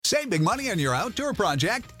Save big money on your outdoor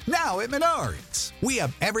project now at Menards. We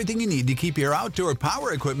have everything you need to keep your outdoor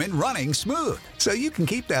power equipment running smooth so you can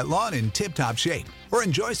keep that lawn in tip-top shape or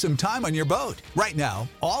enjoy some time on your boat. Right now,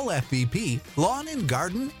 all FVP, lawn and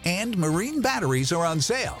garden, and marine batteries are on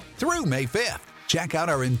sale through May 5th. Check out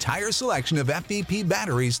our entire selection of FVP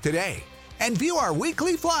batteries today and view our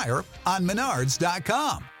weekly flyer on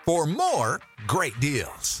Menards.com for more great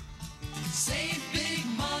deals. Save big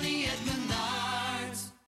money at Menards.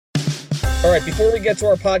 All right, before we get to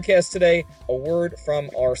our podcast today, a word from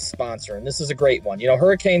our sponsor, and this is a great one. You know,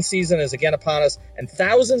 hurricane season is again upon us, and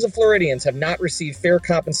thousands of Floridians have not received fair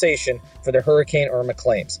compensation for their Hurricane Irma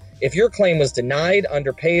claims. If your claim was denied,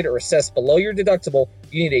 underpaid, or assessed below your deductible,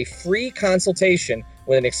 you need a free consultation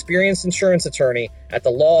with an experienced insurance attorney at the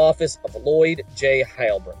law office of Lloyd J.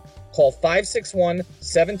 Heilbrunn. Call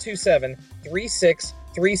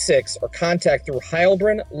 561-727-3636 or contact through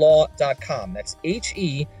heilbrunnlaw.com. That's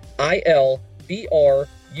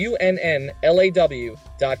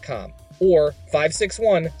HeilBrunnlaw.com or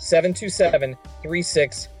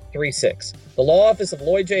 561-727-3636. The law office of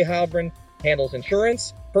Lloyd J. Heilbrunn handles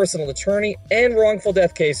insurance, personal attorney, and wrongful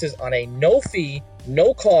death cases on a no-fee,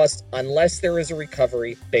 no-cost, unless there is a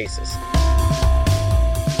recovery basis.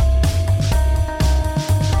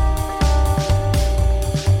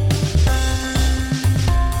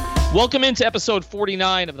 Welcome into episode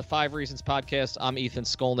 49 of the 5 Reasons Podcast. I'm Ethan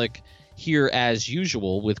Skolnick, here as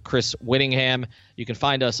usual with Chris Whittingham. You can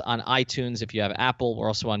find us on iTunes if you have Apple. We're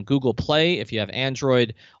also on Google Play if you have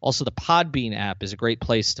Android. Also, the Podbean app is a great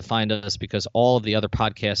place to find us because all of the other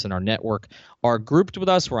podcasts in our network are grouped with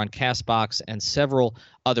us. We're on CastBox and several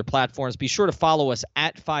other platforms. Be sure to follow us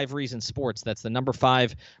at 5 Reasons Sports. That's the number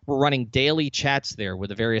 5. We're running daily chats there with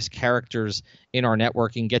the various characters in our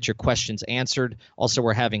network. You can get your questions answered. Also,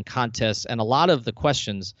 we're having contests, and a lot of the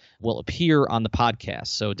questions will appear on the podcast.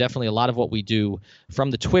 So definitely a lot of what we do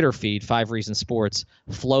from the Twitter feed, 5 Reasons Sports,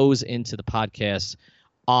 flows into the podcast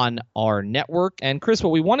on our network. And Chris,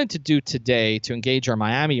 what we wanted to do today to engage our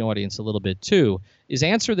Miami audience a little bit too is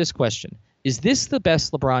answer this question. Is this the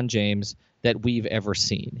best LeBron James that we've ever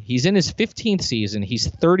seen? He's in his 15th season. He's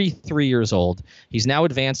 33 years old. He's now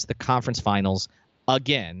advanced to the conference finals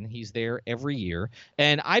again. He's there every year.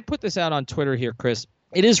 And I put this out on Twitter here, Chris.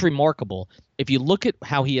 It is remarkable if you look at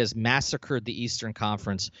how he has massacred the Eastern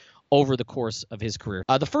Conference over the course of his career.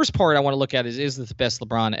 The first part I want to look at is the best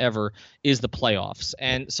LeBron ever, is the playoffs.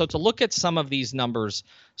 And so to look at some of these numbers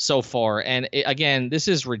so far, and again, this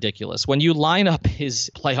is ridiculous. When you line up his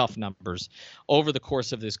playoff numbers over the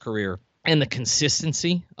course of his career and the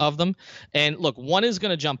consistency of them, and look, one is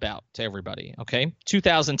going to jump out to everybody, okay?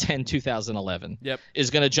 2010, 2011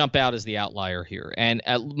 is going to jump out as the outlier here. And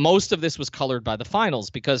most of this was colored by the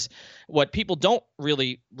finals because what people don't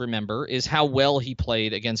really remember is how well he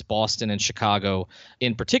played against Boston and Chicago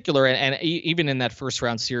in particular, and even in that first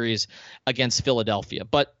round series against Philadelphia.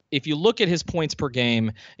 But if you look at his points per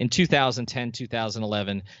game in 2010,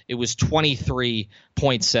 2011, it was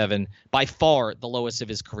 23.7, by far the lowest of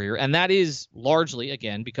his career. And that is largely,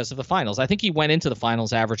 again, because of the finals. I think he went into the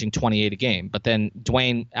finals averaging 28 a game, but then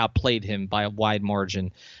Dwayne outplayed him by a wide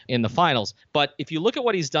margin in the finals. But if you look at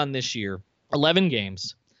what he's done this year, 11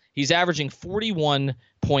 games, he's averaging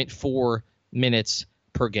 41.4 minutes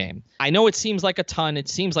per game. I know it seems like a ton. It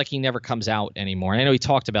seems like he never comes out anymore. And I know he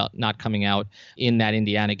talked about not coming out in that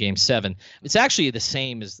Indiana Game 7. It's actually the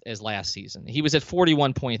same as last season. He was at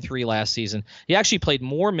 41.3 last season. He actually played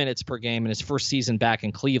more minutes per game in his first season back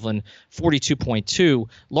in Cleveland, 42.2,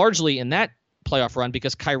 largely in that playoff run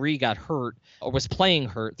because Kyrie got hurt or was playing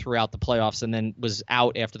hurt throughout the playoffs and then was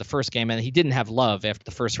out after the first game, and he didn't have Love after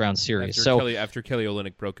the first round series. After Kelly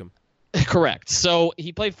Olynyk broke him. Correct. So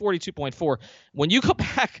he played 42.4. When you go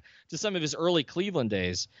back to some of his early Cleveland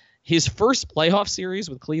days, his first playoff series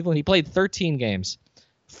with Cleveland, he played 13 games,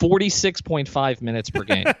 46.5 minutes per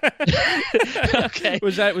game. Okay.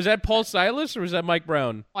 Was that Paul Silas or was that Mike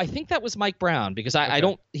Brown? I think that was Mike Brown because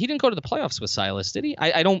he didn't go to the playoffs with Silas, did he?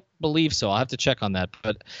 I don't believe so. I'll have to check on that.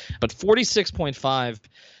 But 46.5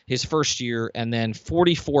 his first year and then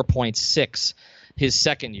 44.6 his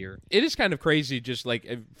second year. It is kind of crazy, just like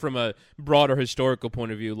from a broader historical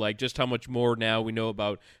point of view, like just how much more now we know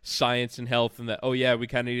about science and health, and that, oh yeah, we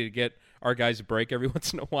kind of need to get our guys a break every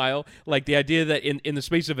once in a while. Like the idea that in the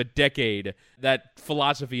space of a decade, that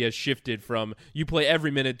philosophy has shifted from you play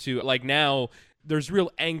every minute to like now there's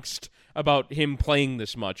real angst about him playing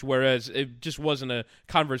this much, whereas it just wasn't a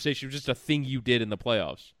conversation, it was just a thing you did in the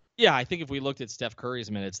playoffs. Yeah, I think if we looked at Steph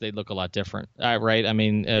Curry's minutes, they'd look a lot different, right? I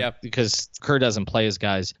mean, because Kerr doesn't play his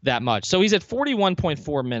guys that much. So he's at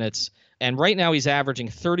 41.4 minutes And right now he's averaging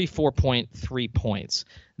 34.3 points.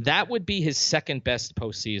 That would be his second best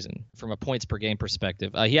postseason from a points per game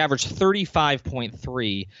perspective. He averaged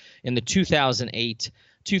 35.3 in the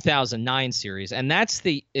 2008-2009 series, and that's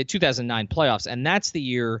the 2009 playoffs. And that's the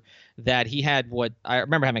year that he had what I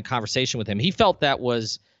remember having a conversation with him. He felt that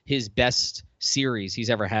was his best series he's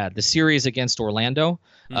ever had. The series against Orlando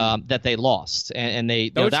that they lost, and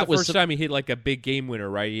that was the first time he hit like a big game winner,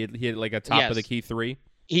 right? He hit like a top of the key three.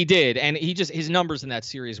 He did, and his numbers in that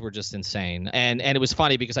series were just insane. And it was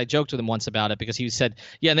funny because I joked with him once about it because he said,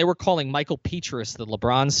 yeah, and they were calling Michael Petras the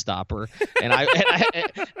LeBron stopper, and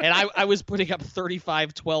I was putting up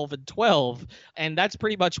 35, 12, and 12, and that's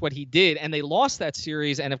pretty much what he did. And they lost that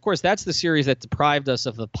series, and of course that's the series that deprived us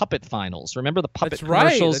of the puppet finals. Remember the puppet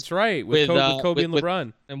commercials? That's right. With Kobe and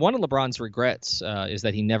LeBron. And one of LeBron's regrets is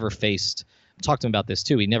that he never faced. Talked to him about this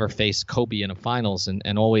too. He never faced Kobe in a finals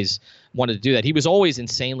and always wanted to do that. He was always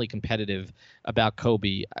insanely competitive about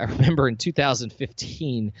Kobe. I remember in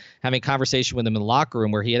 2015 having a conversation with him in the locker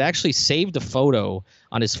room where he had actually saved a photo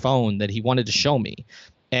on his phone that he wanted to show me.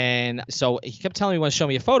 And so he kept telling me he wanted to show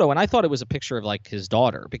me a photo, and I thought it was a picture of like his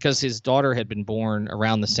daughter because his daughter had been born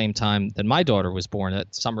around the same time that my daughter was born,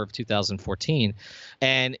 at summer of 2014.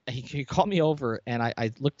 And he called me over, and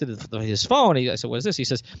I looked at his phone. I said, "What is this?" He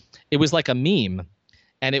says, "It was like a meme."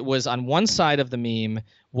 And it was on one side of the meme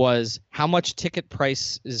was how much ticket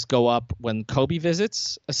prices go up when Kobe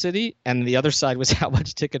visits a city, and the other side was how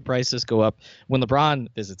much ticket prices go up when LeBron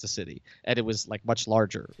visits a city. And it was like much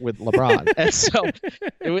larger with LeBron. And so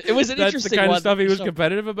it was an That's interesting the kind one. of stuff he was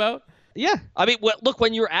competitive about? Yeah. I mean, look,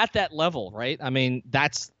 when you're at that level, right? I mean,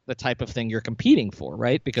 that's the type of thing you're competing for,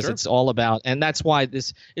 right? Because It's all about, and that's why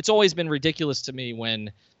it's always been ridiculous to me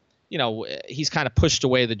when, you know, he's kind of pushed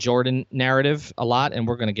away the Jordan narrative a lot, and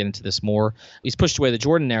we're going to get into this more. He's pushed away the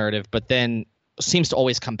Jordan narrative, but then seems to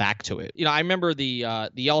always come back to it. You know, I remember the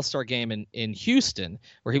All-Star game in Houston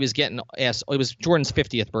where he was getting asked. It was Jordan's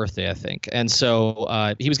 50th birthday, I think, and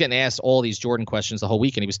so he was getting asked all these Jordan questions the whole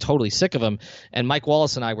weekend. He was totally sick of them. And Mike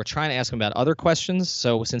Wallace and I were trying to ask him about other questions.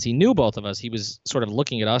 So since he knew both of us, he was sort of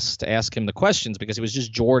looking at us to ask him the questions because it was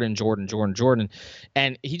just Jordan,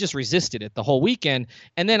 and he just resisted it the whole weekend.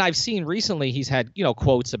 And then I've seen recently he's had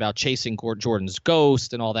quotes about chasing Jordan's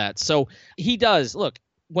ghost and all that. So he does look.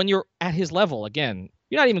 When you're at his level, again,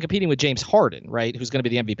 you're not even competing with James Harden, right, who's going to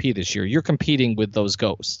be the MVP this year. You're competing with those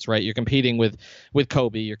ghosts, right? You're competing with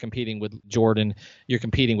Kobe. You're competing with Jordan. You're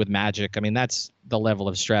competing with Magic. I mean, that's the level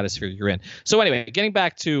of stratosphere you're in. So anyway, getting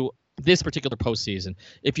back to this particular postseason,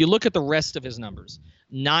 if you look at the rest of his numbers,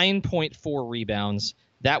 9.4 rebounds,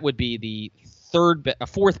 that would be the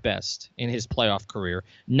fourth best in his playoff career.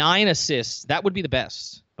 9 assists, that would be the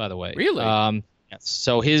best, by the way. Really? Yes.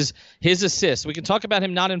 So his assists, we can talk about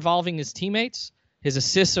him not involving his teammates. His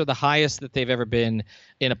assists are the highest that they've ever been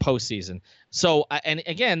in a postseason. So, and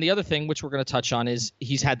again, the other thing which we're going to touch on is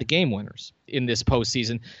he's had the game winners in this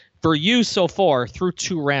postseason. For you so far through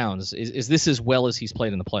 2 rounds, is this as well as he's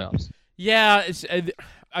played in the playoffs? Yeah,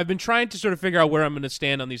 I've been trying to sort of figure out where I'm going to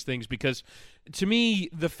stand on these things because to me,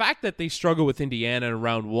 the fact that they struggle with Indiana in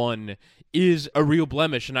round 1 is a real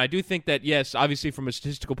blemish. And I do think that, yes, obviously from a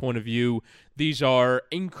statistical point of view, these are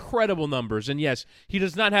incredible numbers. And yes, he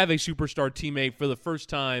does not have a superstar teammate for the first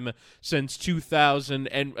time since 2000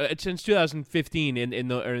 and since 2015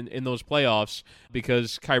 in those playoffs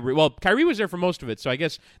because Kyrie was there for most of it, so I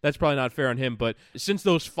guess that's probably not fair on him. But since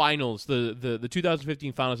those finals, the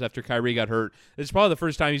 2015 finals after Kyrie got hurt, it's probably the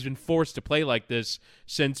first time he's been forced to play like this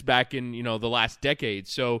since back in the last decade.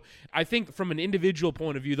 So I think from an individual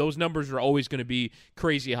point of view, those numbers are always going to be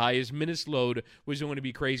crazy high. His minutes load was going to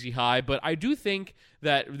be crazy high, but I do think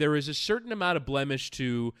that there is a certain amount of blemish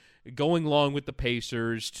to going along with the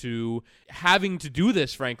Pacers, to having to do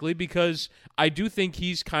this, frankly, because I do think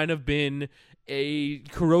he's kind of been a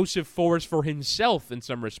corrosive force for himself in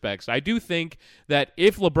some respects. I do think that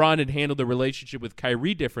if LeBron had handled the relationship with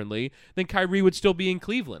Kyrie differently, then Kyrie would still be in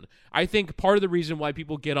Cleveland. I think part of the reason why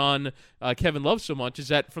people get on Kevin Love so much is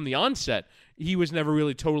that from the onset, he was never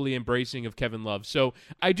really totally embracing of Kevin Love. So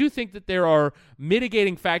I do think that there are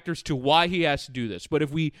mitigating factors to why he has to do this. But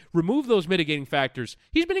if we remove those mitigating factors,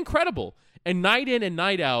 he's been incredible. And night in and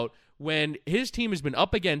night out, when his team has been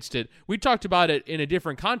up against it, we talked about it in a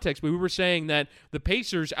different context, but we were saying that the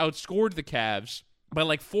Pacers outscored the Cavs by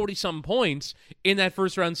like 40-something points in that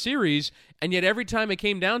first-round series, and yet every time it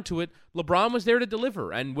came down to it, LeBron was there to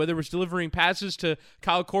deliver. And whether it was delivering passes to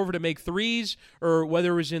Kyle Korver to make threes, or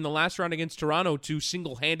whether it was in the last round against Toronto to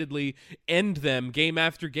single-handedly end them game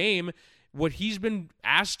after game, what he's been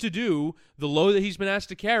asked to do, the load that he's been asked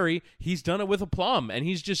to carry, he's done it with aplomb. And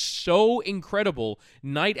he's just so incredible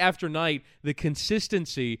night after night, the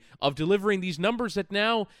consistency of delivering these numbers that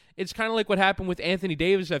now it's kind of like what happened with Anthony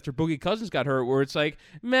Davis after Boogie Cousins got hurt, where it's like,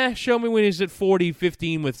 meh, show me when he's at 40,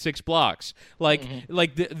 15 with 6 blocks. Like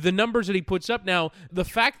the numbers that he puts up now, the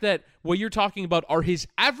fact that what you're talking about are his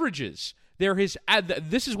averages,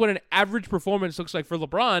 this is what an average performance looks like for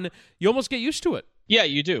LeBron, you almost get used to it. Yeah,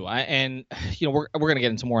 you do. And we're going to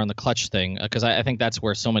get into more on the clutch thing because I think that's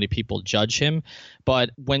where so many people judge him.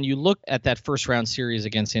 But when you look at that first round series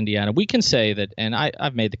against Indiana, we can say that, and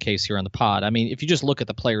I've made the case here on the pod. I mean, if you just look at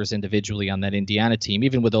the players individually on that Indiana team,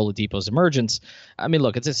 even with Oladipo's emergence, I mean,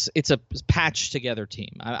 look, it's a patched together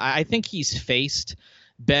team. I think he's faced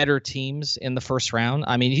better teams in the first round.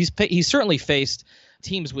 I mean, he's certainly faced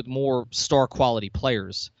teams with more star quality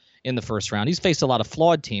players in the first round. He's faced a lot of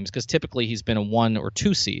flawed teams because typically he's been a 1 or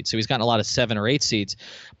 2 seed. So he's gotten a lot of 7 or 8 seeds.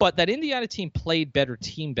 But that Indiana team played better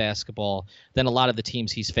team basketball than a lot of the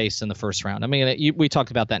teams he's faced in the first round. I mean, we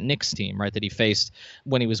talked about that Knicks team, right, that he faced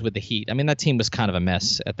when he was with the Heat. I mean, that team was kind of a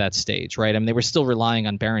mess at that stage, right? I mean, they were still relying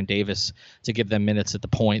on Baron Davis to give them minutes at the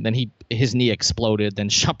point. Then his knee exploded. Then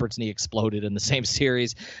Shumpert's knee exploded in the same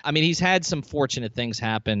series. I mean, he's had some fortunate things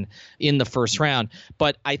happen in the first round.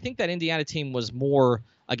 But I think that Indiana team was more,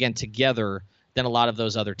 again, together than a lot of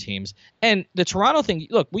those other teams. And the Toronto thing,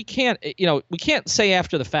 look, we can't say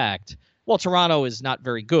after the fact, well, Toronto is not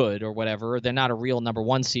very good or whatever, or they're not a real number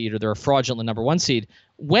 1 seed or they're a fraudulent number 1 seed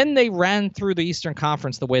when they ran through the Eastern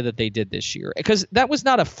Conference the way that they did this year. Because that was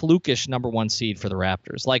not a flukish number 1 seed for the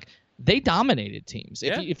Raptors. Like, they dominated teams.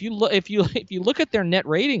 Yeah. If you look at their net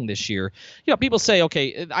rating this year, people say,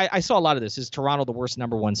 okay, I saw a lot of this. Is Toronto the worst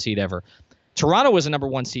number 1 seed ever? Toronto as a number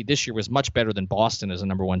 1 seed this year was much better than Boston as a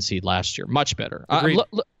number 1 seed last year. Much better.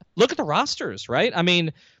 Look at the rosters, right? I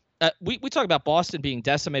mean, we talk about Boston being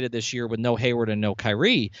decimated this year with no Hayward and no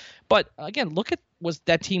Kyrie. But again, look at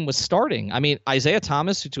that team was starting. I mean, Isaiah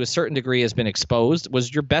Thomas, who to a certain degree has been exposed,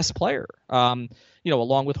 was your best player.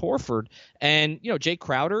 Along with Horford. And, Jake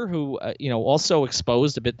Crowder, who, also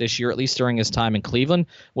exposed a bit this year, at least during his time in Cleveland,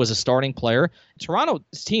 was a starting player.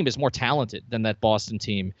 Toronto's team is more talented than that Boston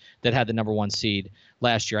team that had the number 1 seed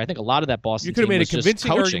last year. I think a lot of that Boston team was just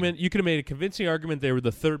coaching. You could have made a convincing argument they were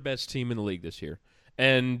the 3rd best team in the league this year.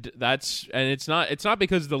 And it's not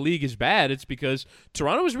because the league is bad. It's because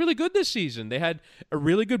Toronto was really good this season. They had a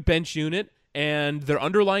really good bench unit, and their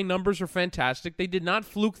underlying numbers are fantastic. They did not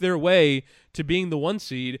fluke their way to being the 1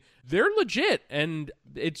 seed. They're legit, and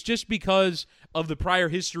it's just because of the prior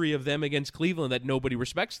history of them against Cleveland that nobody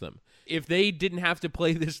respects them. If they didn't have to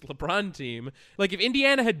play this LeBron team, like if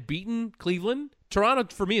Indiana had beaten Cleveland,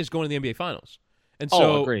 Toronto, for me, is going to the NBA Finals. And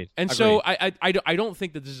so, agreed. So I don't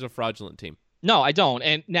think that this is a fraudulent team. No, I don't.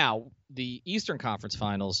 And now the Eastern Conference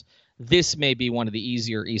Finals, this may be one of the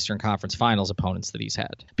easier Eastern Conference Finals opponents that he's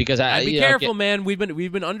had. Because be careful, man. We've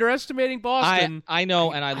been underestimating Boston. I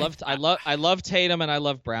know, and I love Tatum and I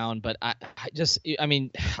love Brown, but I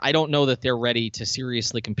don't know that they're ready to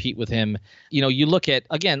seriously compete with him. You look at,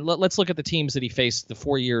 again, let's look at the teams that he faced the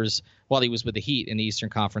 4 years while he was with the Heat in the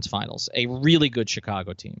Eastern Conference Finals. A really good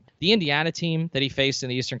Chicago team. The Indiana team that he faced in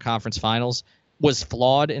the Eastern Conference Finals was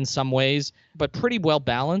flawed in some ways, but pretty well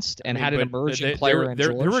balanced and had an emerging player in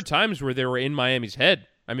George. There were times where they were in Miami's head.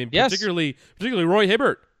 I mean, particularly Roy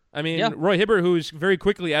Hibbert. I mean, Roy Hibbert, who was very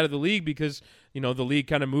quickly out of the league because, the league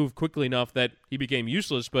kind of moved quickly enough that he became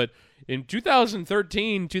useless. But in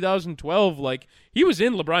 2013, 2012, he was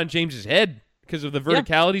in LeBron James's head because of the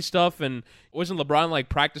verticality stuff, and wasn't LeBron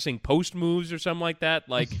practicing post moves or something like that?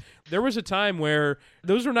 There was a time where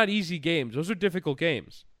those were not easy games. Those are difficult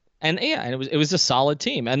games. And it was a solid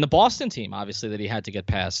team. And the Boston team, obviously, that he had to get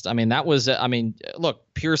past. I mean, that was,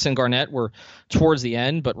 look, Pierce and Garnett were towards the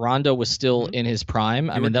end, but Rondo was still in his prime.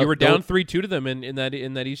 You were down 3-2 to them in that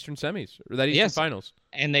Eastern semis, or that Eastern Finals.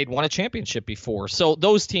 And they'd won a championship before. So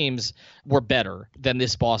those teams were better than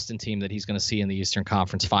this Boston team that he's going to see in the Eastern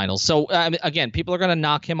Conference Finals. So, again, people are going to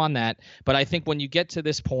knock him on that. But I think when you get to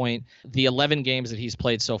this point, the 11 games that he's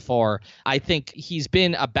played so far, I think he's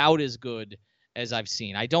been about as good as I've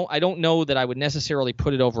seen. I don't know that I would necessarily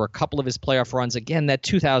put it over a couple of his playoff runs. Again, that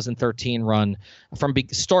 2013 run from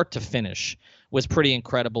start to finish was pretty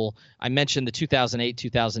incredible. I mentioned the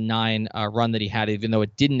 2008-2009 run that he had, even though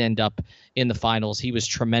it didn't end up in the finals. He was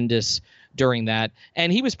tremendous during that,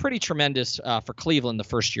 and he was pretty tremendous for Cleveland the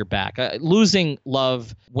first year back. Losing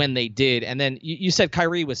Love when they did, and then you said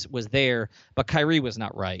Kyrie was there, but Kyrie was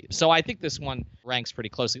not right. So I think this one ranks pretty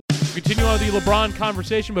closely. Continue on the LeBron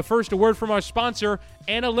conversation, but first, a word from our sponsor,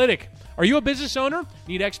 Analytic. Are you a business owner?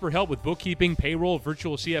 Need expert help with bookkeeping, payroll,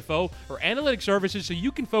 virtual CFO, or analytic services so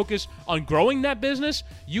you can focus on growing that business?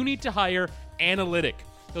 You need to hire Analytic.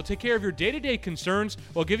 They'll take care of your day-to-day concerns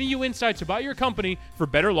while giving you insights about your company for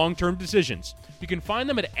better long-term decisions. You can find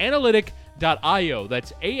them at analytic.io.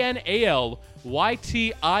 That's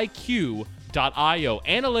ANALYTIQ.io.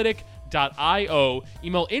 Analytic.io.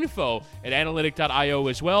 Email info@analytic.io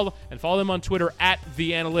as well, and follow them on Twitter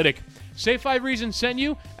 @TheAnalytic. Say 5 Reasons sent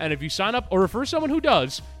you, and if you sign up or refer someone who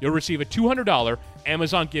does, you'll receive a $200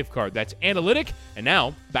 Amazon gift card. That's Analytic. And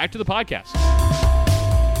now, back to the podcast.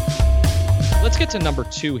 Let's get to number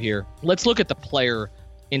 2 here. Let's look at the player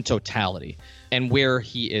in totality and where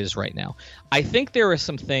he is right now. I think there are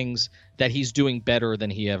some things that he's doing better than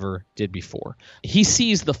he ever did before. He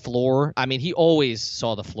sees the floor. I mean, he always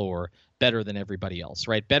saw the floor better than everybody else,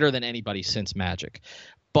 right? Better than anybody since Magic.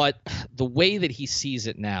 But the way that he sees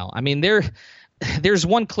it now, I mean, there's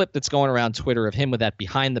one clip that's going around Twitter of him with that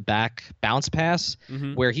behind the back bounce pass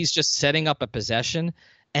where he's just setting up a possession.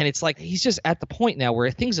 And it's like he's just at the point now where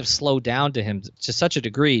things have slowed down to him to such a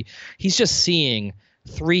degree. He's just seeing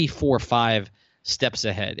 3, 4, 5 steps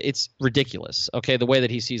ahead. It's ridiculous, okay, the way that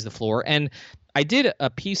he sees the floor. And I did a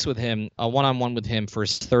piece with him, a one-on-one with him for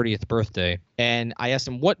his 30th birthday, and I asked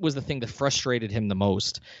him what was the thing that frustrated him the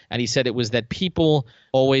most. And he said it was that people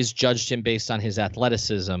always judged him based on his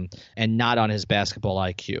athleticism and not on his basketball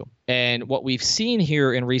IQ. And what we've seen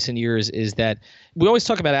here in recent years is that we always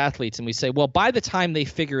talk about athletes and we say, well, by the time they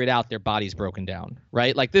figure it out, their body's broken down,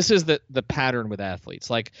 right? Like this is the pattern with athletes.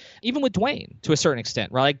 Like even with Dwayne to a certain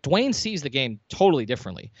extent, right? Like Dwayne sees the game totally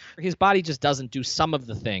differently. His body just doesn't do some of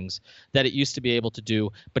the things that it used to be able to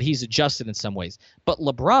do, but he's adjusted in some ways. But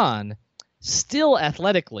LeBron, still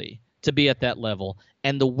athletically to be at that level,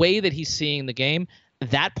 and the way that he's seeing the game,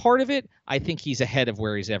 that part of it, I think he's ahead of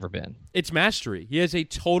where he's ever been. It's mastery. He has a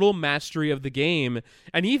total mastery of the game.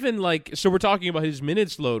 And even so we're talking about his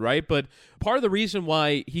minutes load, right? But part of the reason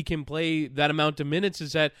why he can play that amount of minutes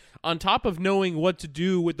is that on top of knowing what to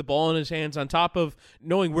do with the ball in his hands, on top of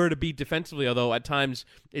knowing where to be defensively, although at times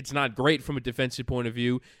it's not great from a defensive point of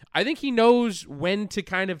view, I think he knows when to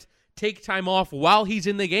kind of take time off while he's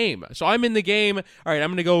in the game. So I'm in the game. All right,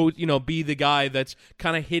 I'm going to go, be the guy that's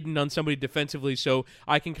kind of hidden on somebody defensively so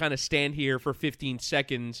I can kind of stand here for 15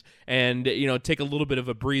 seconds and, take a little bit of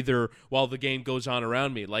a breather while the game goes on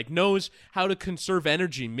around me. Like, knows how to conserve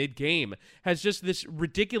energy mid-game. Has just this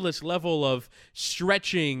ridiculous level of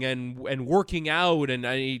stretching and working out, and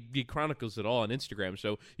he chronicles it all on Instagram,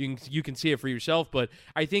 so you can see it for yourself. But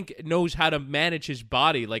I think knows how to manage his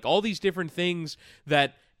body. Like, all these different things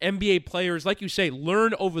that NBA players, like you say,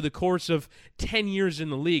 learn over the course of 10 years in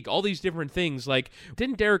the league. All these different things. Like,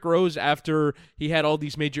 didn't Derrick Rose, after he had all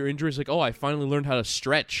these major injuries, I finally learned how to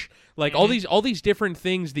stretch. Like, all these different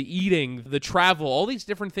things, the eating, the travel, all these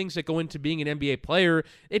different things that go into being an NBA player,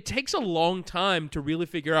 it takes a long time to really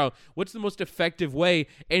figure out what's the most effective way.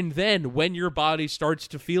 And then when your body starts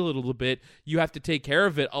to feel it a little bit, you have to take care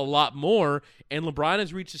of it a lot more. And LeBron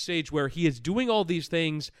has reached a stage where he is doing all these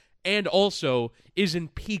things and also is in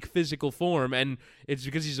peak physical form, and it's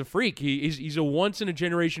because he's a freak. He's a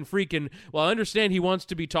once-in-a-generation freak, and while I understand he wants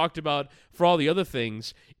to be talked about for all the other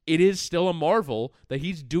things, it is still a marvel that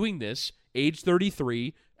he's doing this, age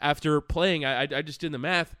 33, after playing, I just did the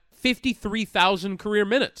math, 53,000 career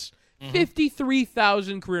minutes.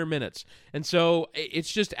 53,000 career minutes. And so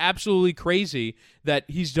it's just absolutely crazy that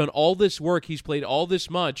he's done all this work, he's played all this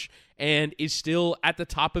much, and is still at the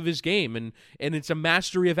top of his game. And it's a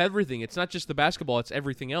mastery of everything. It's not just the basketball, it's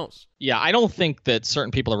everything else. Yeah, I don't think that certain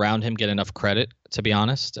people around him get enough credit, to be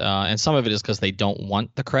honest. And some of it is because they don't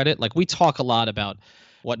want the credit. Like, we talk a lot about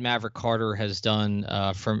what Maverick Carter has done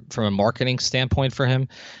from a marketing standpoint for him.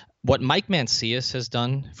 What Mike Mancias has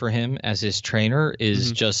done for him as his trainer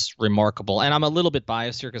is just remarkable. And I'm a little bit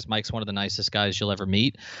biased here because Mike's one of the nicest guys you'll ever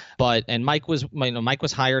meet. And Mike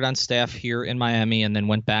was hired on staff here in Miami and then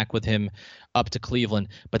went back with him up to Cleveland.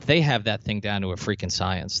 But they have that thing down to a freaking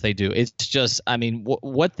science. They do. It's just,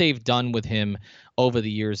 what they've done with him over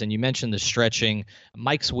the years, and you mentioned the stretching.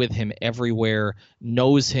 Mike's with him everywhere,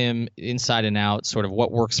 knows him inside and out, sort of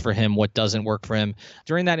what works for him, what doesn't work for him.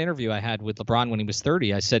 During that interview I had with LeBron when he was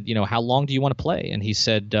 30, I said, how long do you want to play? And he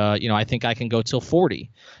said, I think I can go till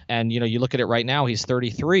 40. And, you look at it right now, he's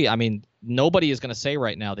 33. Nobody is going to say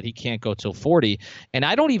right now that he can't go till 40. And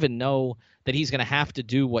I don't even know that he's going to have to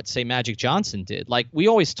do what, say, Magic Johnson did. Like, we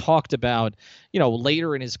always talked about,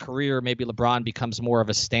 later in his career, maybe LeBron becomes more of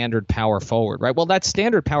a standard power forward, right? Well, that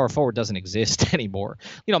standard power forward doesn't exist anymore.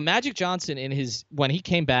 Magic Johnson when he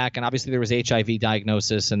came back, and obviously there was HIV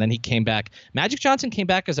diagnosis, and then he came back. Magic Johnson came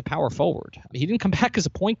back as a power forward. He didn't come back as a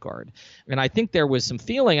point guard. And I think there was some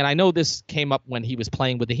feeling, and I know this came up when he was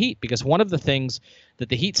playing with the Heat, because one of the things that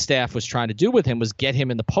the Heat staff was trying to do with him was get him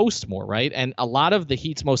in the post more, right? And a lot of the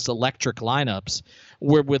Heat's most electric lineups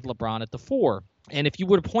were with LeBron at the 4. And if you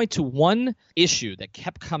were to point to one issue that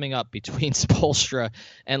kept coming up between Spoelstra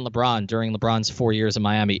and LeBron during LeBron's 4 years in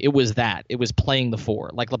Miami, it was playing the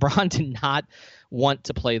 4. Like, LeBron did not want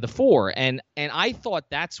to play the 4. And I thought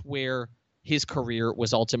that's where his career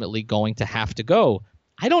was ultimately going to have to go.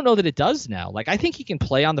 I don't know that it does now. Like, I think he can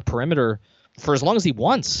play on the perimeter for as long as he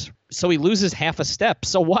wants. So he loses half a step.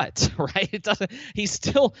 So what? Right? It doesn't. He's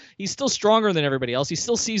still stronger than everybody else. He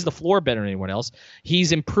still sees the floor better than anyone else.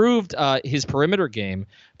 He's improved his perimeter game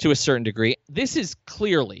to a certain degree. This is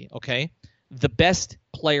clearly, the best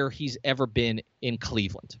player he's ever been in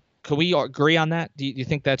Cleveland. Can we agree on that? Do you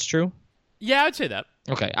think that's true? Yeah, I'd say that.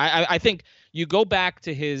 Okay. I think you go back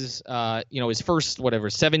to his his first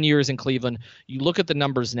 7 years in Cleveland. You look at the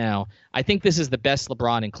numbers now. I think this is the best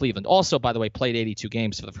LeBron in Cleveland. Also, by the way, played 82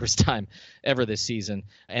 games for the first time ever this season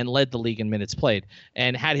and led the league in minutes played,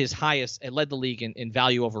 and had his highest and led the league in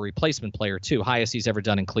value over replacement player too, highest he's ever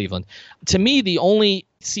done in Cleveland. To me, the only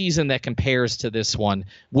season that compares to this one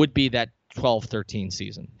would be that 12-13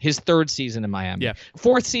 season, his third season in Miami. Yeah.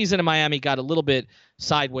 Fourth season in Miami got a little bit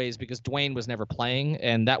sideways because Dwayne was never playing,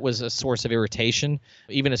 and that was a source of irritation,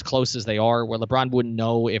 even as close as they are, where LeBron wouldn't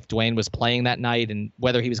know if Dwayne was playing that night and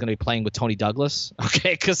whether he was going to be playing with Tony Douglas,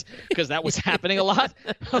 because that was happening a lot.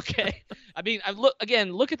 I mean,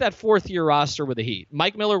 look at that fourth-year roster with the Heat.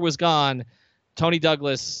 Mike Miller was gone. Tony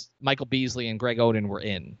Douglas, Michael Beasley, and Greg Oden were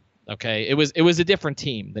in. Okay, it was a different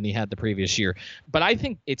team than he had the previous year. But I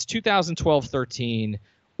think it's 2012-13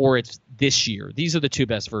 or it's this year. These are the two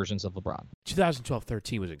best versions of LeBron.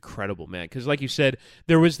 2012-13 was incredible, man, because like you said,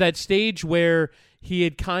 there was that stage where he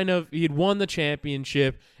had won the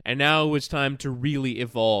championship, and now it was time to really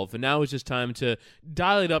evolve, and now it was just time to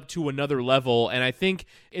dial it up to another level. And I think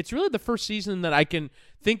it's really the first season that I can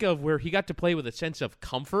think of where he got to play with a sense of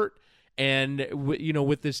comfort. And,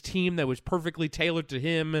 with this team that was perfectly tailored to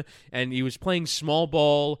him, and he was playing small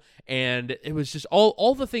ball, and it was just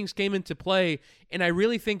all the things came into play. And I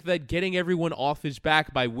really think that getting everyone off his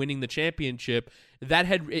back by winning the championship,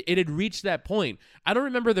 it had reached that point. I don't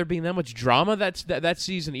remember there being that much drama that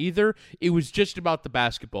season either. It was just about the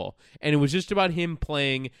basketball, and it was just about him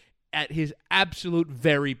playing at his absolute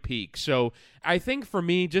very peak. So I think for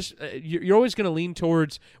me, just you're always going to lean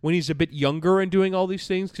towards when he's a bit younger and doing all these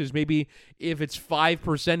things, because maybe if it's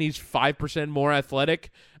 5%, he's 5% more athletic.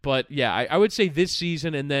 But yeah, I would say this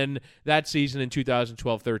season and then that season in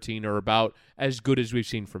 2012-13 are about as good as we've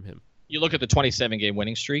seen from him. You look at the 27-game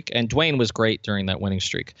winning streak, and Dwayne was great during that winning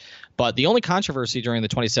streak. But the only controversy during the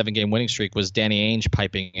 27-game winning streak was Danny Ainge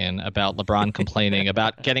piping in about LeBron complaining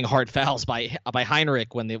about getting hard fouls by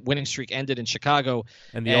Heinrich when the winning streak ended in Chicago.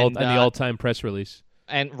 And the all-time press release.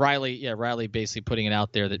 And Riley basically putting it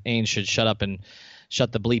out there that Ainge should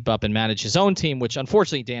shut the bleep up and manage his own team, which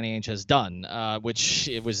unfortunately Danny Ainge has done, which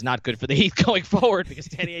it was not good for the Heat going forward, because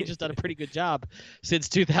Danny Ainge has done a pretty good job since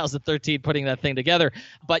 2013 putting that thing together.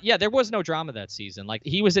 But yeah, there was no drama that season. Like,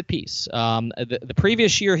 he was at peace. The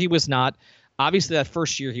previous year he was not. Obviously, that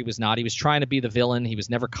first year he was not. He was trying to be the villain. He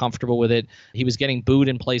was never comfortable with it. He was getting booed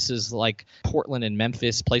in places like Portland and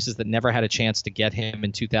Memphis, places that never had a chance to get him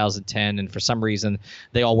in 2010. And for some reason,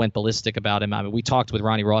 they all went ballistic about him. I mean, we talked with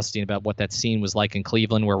Ronnie Rothstein about what that scene was like in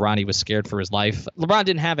Cleveland, where Ronnie was scared for his life. LeBron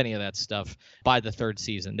didn't have any of that stuff by the third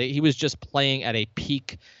season. He was just playing at a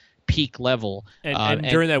peak level. And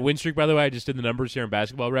during that win streak, by the way, I just did the numbers here in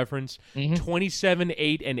Basketball Reference. 27,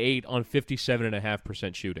 8, and 8 on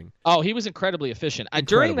 57.5% shooting. Oh, he was incredibly efficient.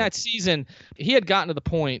 During that season, he had gotten to the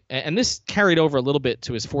point, and this carried over a little bit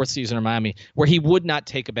to his fourth season in Miami, where he would not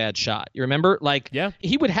take a bad shot. You remember?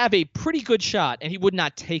 He would have a pretty good shot, and he would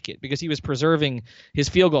not take it because he was preserving his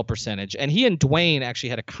field goal percentage. And he and Dwayne actually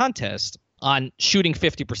had a contest on shooting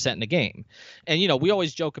 50% in a game. And, we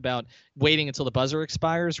always joke about waiting until the buzzer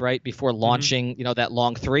expires, right, before launching, that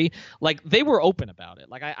long three. Like, they were open about it.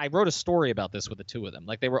 Like, I wrote a story about this with the two of them.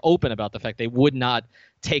 Like, they were open about the fact they would not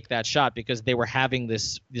take that shot because they were having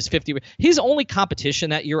this 50. His only competition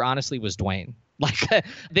that year, honestly, was Dwayne. Like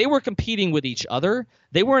they were competing with each other.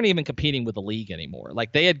 They weren't even competing with the league anymore.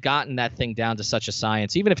 Like they had gotten that thing down to such a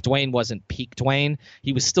science. Even if Dwayne wasn't peak Dwayne,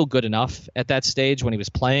 he was still good enough at that stage when he was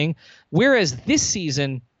playing. Whereas this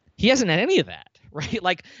season, he hasn't had any of that, right?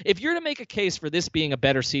 Like if you're to make a case for this being a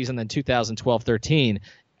better season than 2012-13,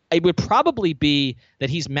 it would probably be that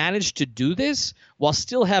he's managed to do this while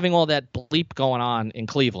still having all that bleep going on in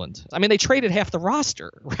Cleveland. I mean, they traded half the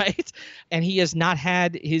roster, right? And he has not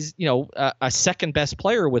had his, a second best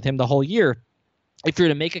player with him the whole year. If you're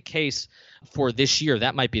to make a case for this year,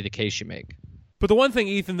 that might be the case you make. But the one thing,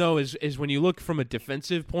 Ethan, though, is when you look from a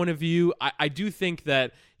defensive point of view, I do think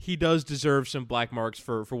that he does deserve some black marks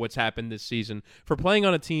for what's happened this season, for playing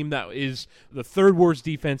on a team that is the third worst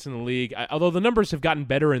defense in the league. Although the numbers have gotten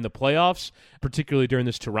better in the playoffs, particularly during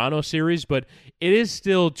this Toronto series, but it is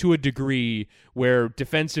still to a degree where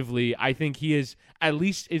defensively, I think he is at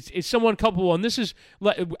least is somewhat culpable. And this is,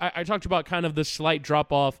 I talked about kind of the slight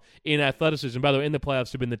drop off in athleticism. By the way, in the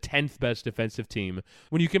playoffs, they've been the 10th best defensive team.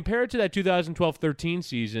 When you compare it to that 2012-13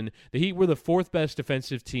 season, the Heat were the 4th best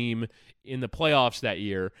defensive team in the playoffs that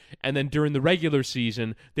year. And then during the regular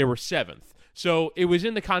season, they were 7th. So it was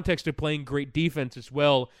in the context of playing great defense as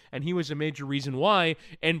well, and he was a major reason why.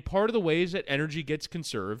 And part of the ways that energy gets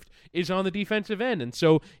conserved is on the defensive end. And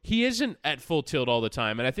so he isn't at full tilt all the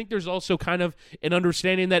time. And I think there's also kind of an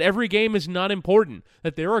understanding that every game is not important,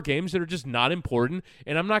 that there are games that are just not important,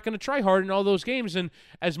 and I'm not going to try hard in all those games. And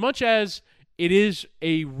as much as it is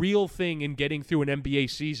a real thing in getting through an NBA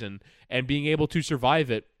season and being able to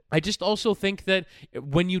survive it, I just also think that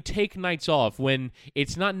when you take nights off, when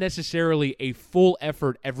it's not necessarily a full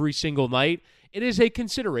effort every single night, it is a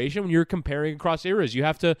consideration when you're comparing across eras. You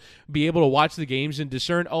have to be able to watch the games and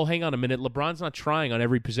discern, oh, hang on a minute, LeBron's not trying on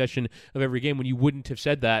every possession of every game, when you wouldn't have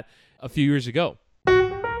said that a few years ago.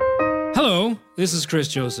 Hello, this is Chris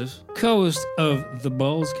Joseph, co-host of the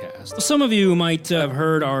Ballscast. Some of you might have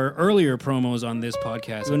heard our earlier promos on this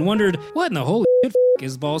podcast and wondered, what in the holy shit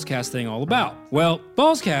is the Ballscast thing all about? Well,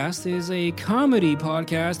 Ballscast is a comedy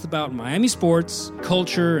podcast about Miami sports,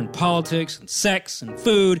 culture, and politics, and sex, and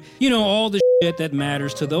food. You know, all the shit that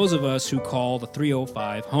matters to those of us who call the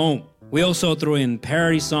 305 home. We also throw in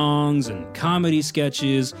parody songs and comedy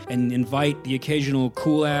sketches and invite the occasional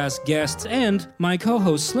cool-ass guests, and my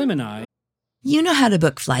co-host Slim and I. You know how to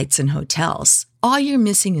book flights and hotels. All you're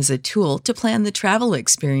missing is a tool to plan the travel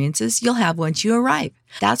experiences you'll have once you arrive.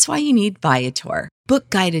 That's why you need Viator.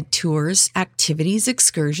 Book guided tours, activities,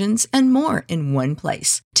 excursions, and more in one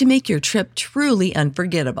place to make your trip truly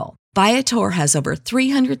unforgettable. Viator has over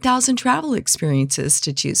 300,000 travel experiences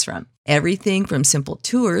to choose from. Everything from simple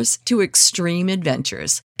tours to extreme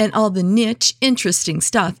adventures and all the niche, interesting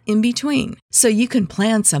stuff in between. So you can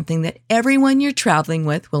plan something that everyone you're traveling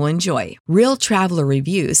with will enjoy. Real traveler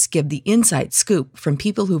reviews give the inside scoop from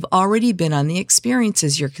people who've already been on the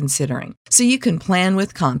experiences you're considering. So you can plan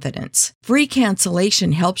with confidence. Free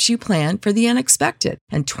cancellation helps you plan for the unexpected.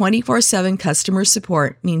 And 24/7 customer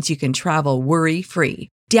support means you can travel worry-free.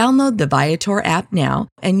 Download the Viator app now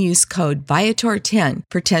and use code Viator10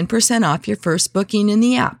 for 10% off your first booking in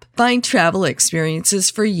the app. Find travel experiences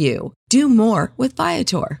for you. Do more with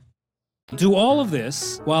Viator. Do all of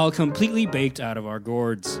this while completely baked out of our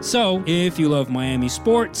gourds. So, if you love Miami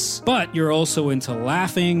sports, but you're also into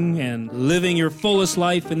laughing and living your fullest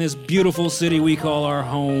life in this beautiful city we call our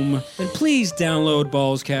home, then please download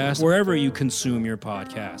Ballscast wherever you consume your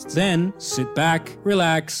podcasts. Then, sit back,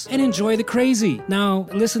 relax, and enjoy the crazy. Now,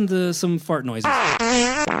 listen to some fart noises. All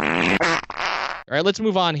right, let's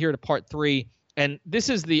move on here to part 3. And this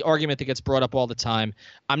is the argument that gets brought up all the time.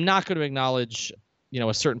 I'm not going to acknowledge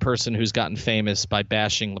a certain person who's gotten famous by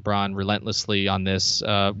bashing LeBron relentlessly on this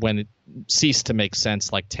when it ceased to make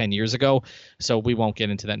sense like 10 years ago. So we won't get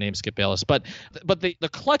into that name, Skip Bayless. But the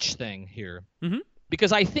clutch thing here,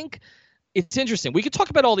 because I think it's interesting. We could talk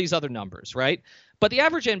about all these other numbers, right? But the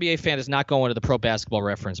average NBA fan is not going to the Pro Basketball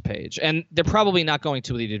Reference page, and they're probably not going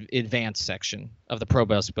to the advanced section of the Pro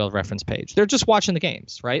Basketball Reference page. They're just watching the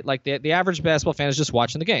games, right? Like the average basketball fan is just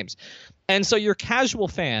watching the games. And so your casual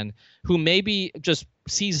fan who maybe just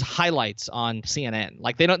sees highlights on CNN,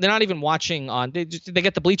 like they're not even watching on, they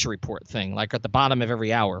get the Bleacher Report thing, like at the bottom of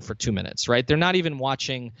every hour for 2 minutes, right? They're not even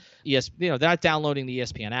watching they're not downloading the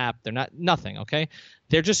ESPN app. They're nothing, okay?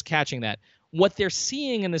 They're just catching that. What they're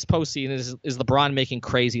seeing in this postseason is LeBron making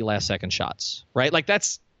crazy last-second shots, right? Like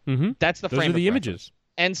that's the frame. Those are the images.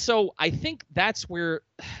 And so I think that's where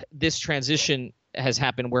this transition has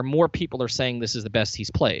happened, where more people are saying this is the best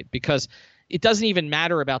he's played, because it doesn't even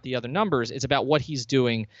matter about the other numbers. It's about what he's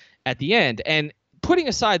doing at the end. And putting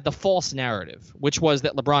aside the false narrative, which was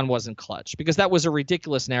that LeBron wasn't clutch, because that was a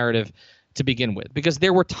ridiculous narrative to begin with, because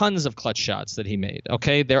there were tons of clutch shots that he made.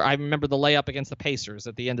 Okay, I remember the layup against the Pacers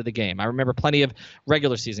at the end of the game. I remember plenty of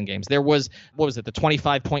regular season games. There was, what was it, the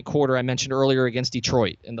 25-point quarter I mentioned earlier against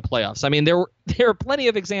Detroit in the playoffs. I mean, there are plenty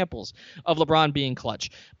of examples of LeBron being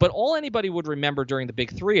clutch. But all anybody would remember during the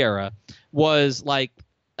Big Three era was like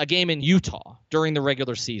a game in Utah during the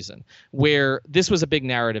regular season where this was a big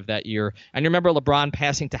narrative that year. And you remember LeBron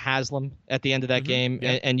passing to Haslam at the end of that game,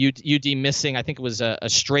 yeah. and UD missing, I think it was a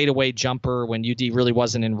straightaway jumper when UD really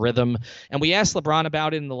wasn't in rhythm. And we asked LeBron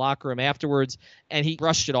about it in the locker room afterwards, and he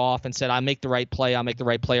brushed it off and said, I'll make the right play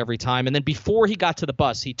every time. And then before he got to the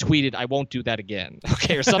bus, he tweeted, I won't do that again.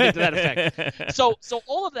 Okay, or something to that effect. So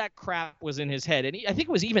all of that crap was in his head. And I think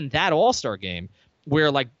it was even that All-Star game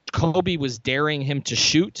where like Kobe was daring him to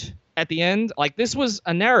shoot at the end. Like, this was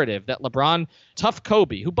a narrative that LeBron, tough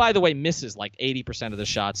Kobe, who by the way misses like 80% of the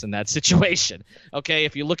shots in that situation. Okay,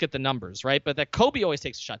 if you look at the numbers, right? But that Kobe always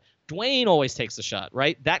takes a shot. Dwayne always takes the shot,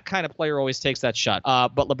 right? That kind of player always takes that shot.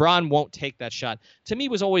 But LeBron won't take that shot. To me,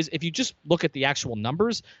 was always, if you just look at the actual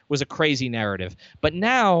numbers, was a crazy narrative. But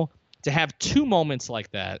now to have two moments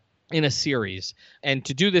like that in a series and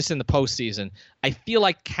to do this in the postseason, I feel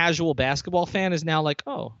like casual basketball fan is now like,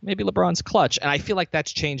 oh, maybe LeBron's clutch. And I feel like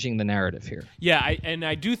that's changing the narrative here. Yeah,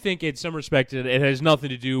 I do think in some respect it has nothing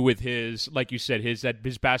to do with his, like you said, his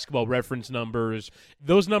basketball reference numbers.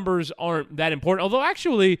 Those numbers aren't that important. Although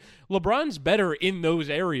actually LeBron's better in those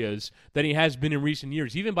areas than he has been in recent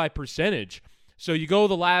years, even by percentage. So you go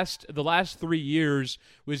the last 3 years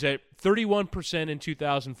was at 31% in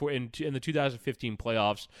 2004 in the 2015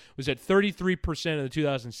 playoffs, was at 33% in the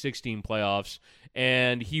 2016 playoffs,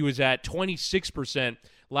 and he was at 26%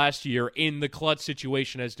 last year in the clutch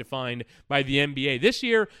situation as defined by the NBA. This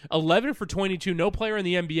year, 11 for 22. No player in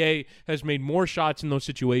the NBA has made more shots in those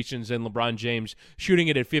situations than LeBron James, shooting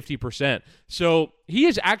it at 50%. So he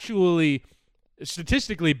is actually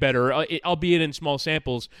statistically better, albeit in small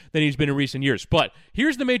samples, than he's been in recent years. But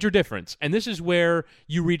here's the major difference, and this is where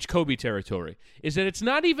you reach Kobe territory, is that it's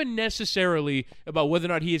not even necessarily about whether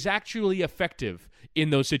or not he is actually effective in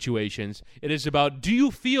those situations. It is about, do you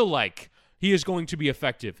feel like he is going to be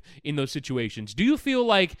effective in those situations? Do you feel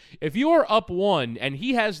like if you're up one and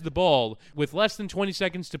he has the ball with less than 20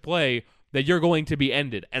 seconds to play, that you're going to be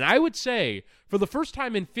ended? And I would say, for the first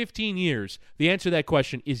time in 15 years, the answer to that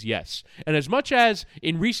question is yes. And as much as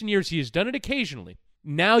in recent years he has done it occasionally,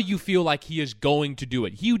 now you feel like he is going to do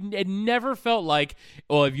it. It never felt like,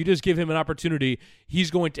 oh, if you just give him an opportunity, he's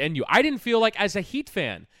going to end you. I didn't feel like, as a Heat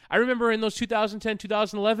fan, I remember in those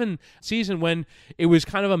 2010-2011 season when it was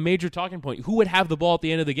kind of a major talking point, who would have the ball at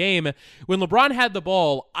the end of the game. When LeBron had the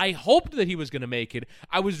ball, I hoped that he was going to make it.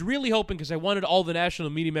 I was really hoping, because I wanted all the national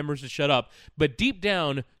media members to shut up. But deep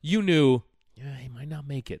down, you knew, yeah, he might not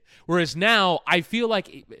make it. Whereas now, I feel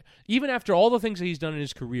like, even after all the things that he's done in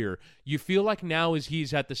his career, you feel like now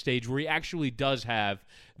he's at the stage where he actually does have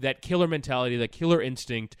that killer mentality, that killer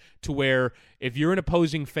instinct, to where if you're an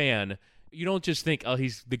opposing fan, you don't just think, oh,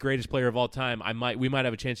 he's the greatest player of all time, we might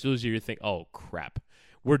have a chance to lose here. You think, oh, crap,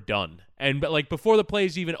 we're done. But like, before the play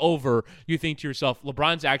is even over, you think to yourself,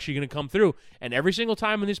 LeBron's actually going to come through. And every single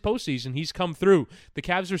time in this postseason, he's come through. The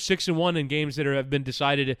Cavs are 6-1 in games that have been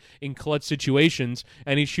decided in clutch situations,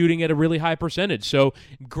 and he's shooting at a really high percentage. So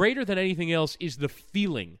greater than anything else is the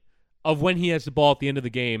feeling of when he has the ball at the end of the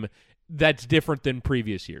game that's different than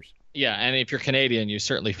previous years. Yeah, and if you're Canadian, you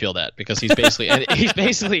certainly feel that, because he's basically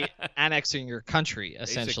annexing your country,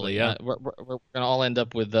 essentially. Yeah. We're going to all end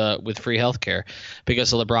up with free healthcare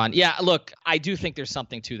because of LeBron. Yeah, look, I do think there's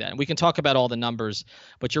something to that, and we can talk about all the numbers,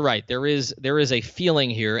 but you're right. There is a feeling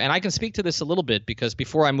here, and I can speak to this a little bit because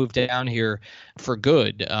before I moved down here for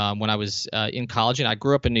good, when I was in college, and I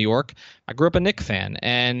grew up in New York, I grew up a Knicks fan,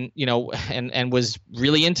 and and was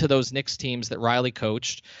really into those Knicks teams that Riley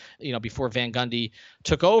coached, before Van Gundy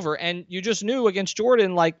took over. And you just knew against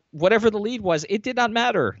Jordan, like, whatever the lead was, it did not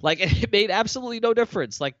matter. Like, it made absolutely no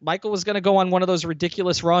difference. Like, Michael was going to go on one of those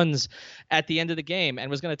ridiculous runs at the end of the game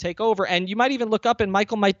and was going to take over. And you might even look up and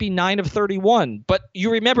Michael might be 9 of 31, but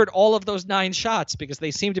you remembered all of those 9 shots because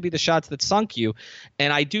they seem to be the shots that sunk you.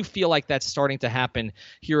 And I do feel like that's starting to happen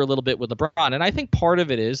here a little bit with LeBron. And I think part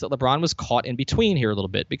of it is that LeBron was caught in between here a little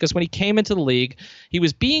bit, because when he came into the league, he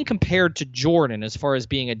was being compared to Jordan as far as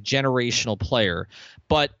being a generational player,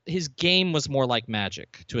 but his game was more like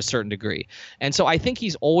Magic to a certain degree. And so I think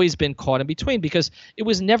he's always been caught in between, because it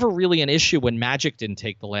was never really an issue when Magic didn't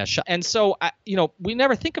take the last shot. And so, we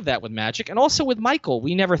never think of that with Magic. And also with Michael,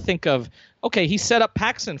 we never think of, okay, he set up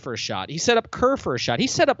Paxson for a shot. He set up Kerr for a shot. He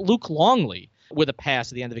set up Luke Longley with a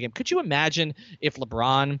pass at the end of the game. Could you imagine if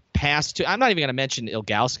LeBron passed to, I'm not even going to mention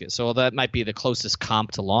Ilgauskas, so that might be the closest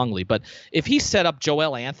comp to Longley, but if he set up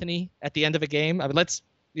Joel Anthony at the end of a game, I mean, let's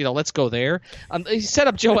go there. He set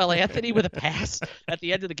up Joel Anthony with a pass at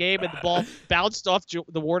the end of the game, and the ball bounced off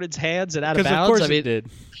the Warden's hands and out of bounds. Of course it did.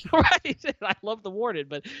 Right. I love the Warden,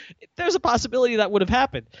 but there's a possibility that would have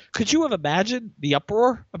happened. Could you have imagined the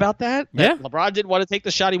uproar about that? Yeah. LeBron didn't want to take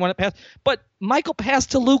the shot. He wanted to pass. But Michael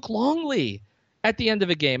passed to Luke Longley at the end of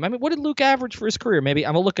a game. I mean, what did Luke average for his career? Maybe,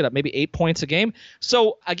 I'm going to look it up, maybe 8 points a game.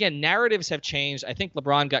 So, again, narratives have changed. I think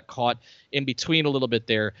LeBron got caught in between a little bit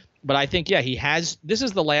there. But I think, yeah, this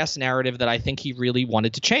is the last narrative that I think he really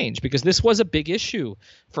wanted to change, because this was a big issue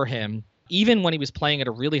for him. Even when he was playing at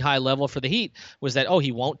a really high level for the Heat, was that,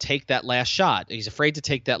 he won't take that last shot. He's afraid to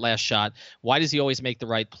take that last shot. Why does he always make the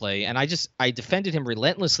right play? And I defended him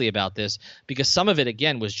relentlessly about this, because some of it,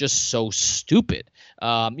 again, was just so stupid.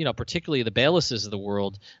 Particularly the Baylesses of the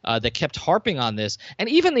world that kept harping on this. And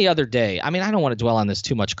even the other day, I mean, I don't want to dwell on this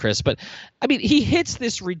too much, Chris, but I mean, he hits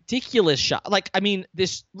this ridiculous shot.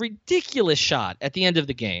 This ridiculous shot at the end of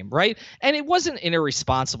the game, right? And it wasn't an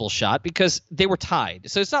irresponsible shot because they were tied.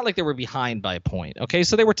 So it's not like they were behind by a point. Okay,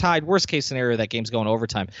 so they were tied. Worst case scenario, that game's going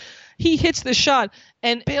overtime. He hits this shot,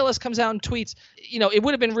 and Bayless comes out and tweets, it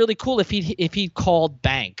would have been really cool if he called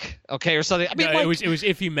bank, okay, or something. I mean, it was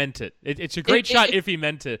if he meant it. It's a great shot if he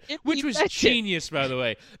meant it, which was genius, by the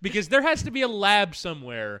way, because there has to be a lab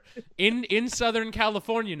somewhere in Southern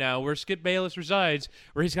California now where Skip Bayless resides,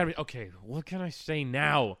 where he's got to be, okay, what can I say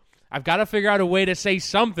now? I've got to figure out a way to say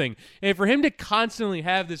something. And for him to constantly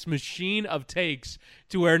have this machine of takes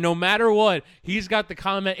to where no matter what, he's got the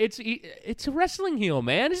comment. It's a wrestling heel,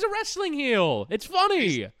 man. He's a wrestling heel. It's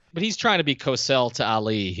funny. But he's trying to be Cosell to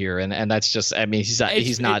Ali here, and that's just, I mean,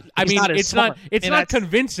 it's not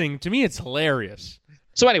convincing. To me, it's hilarious.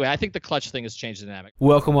 So anyway, I think the clutch thing has changed the dynamic.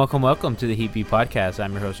 Welcome to the Heat Beat Podcast.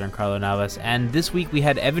 I'm your host, Giancarlo Navas, and this week we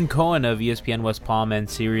had Evan Cohen of ESPN West Palm and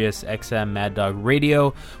Sirius XM Mad Dog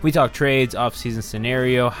Radio. We talk trades, off-season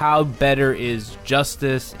scenario, how better is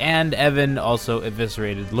justice, and Evan also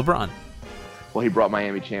eviscerated LeBron. Well, he brought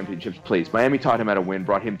Miami championships, please. Miami taught him how to win,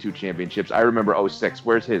 brought him 2 championships. I remember 06.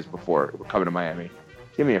 Where's his before coming to Miami?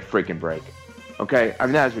 Give me a freaking break. Okay, I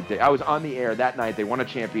mean, that was ridiculous. I was on the air that night. They won a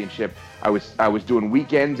championship. I was doing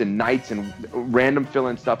weekends and nights and random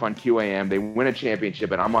fill-in stuff on QAM. They win a championship,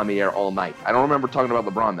 and I'm on the air all night. I don't remember talking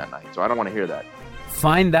about LeBron that night, so I don't want to hear that.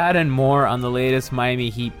 Find that and more on the latest Miami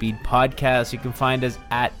Heat Beat podcast. You can find us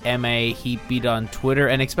at MA Heat Beat on Twitter,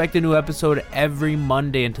 and expect a new episode every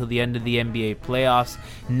Monday until the end of the NBA playoffs,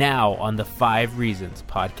 now on the 5 Reasons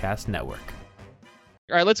Podcast Network.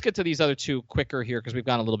 All right, let's get to these other two quicker here because we've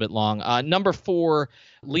gone a little bit long. Number 4,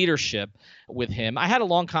 leadership with him. I had a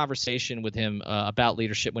long conversation with him about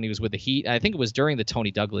leadership when he was with the Heat. I think it was during the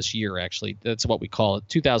Tony Douglas year, actually. That's what we call it,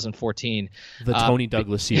 2014. The Tony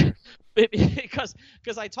Douglas year.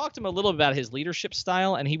 Because I talked to him a little about his leadership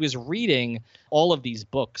style, and he was reading all of these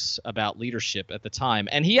books about leadership at the time.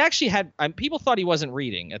 And he actually had people thought he wasn't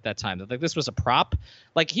reading at that time. Like this was a prop.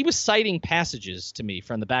 Like he was citing passages to me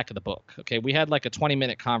from the back of the book. Okay, we had like a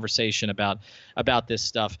 20-minute conversation about this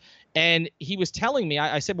stuff, and he was telling me.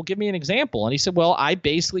 I said, "Well, give me an example." And he said, "Well, I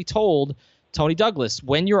basically told Tony Douglas,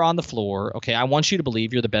 when you're on the floor, okay, I want you to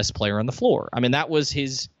believe you're the best player on the floor." I mean, that was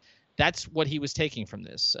his. That's what he was taking from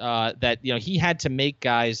this, that, he had to make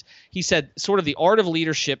guys, he said sort of the art of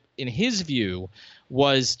leadership in his view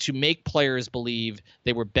was to make players believe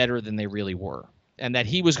they were better than they really were, and that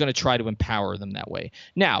he was going to try to empower them that way.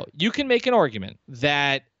 Now, you can make an argument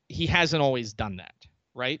that he hasn't always done that,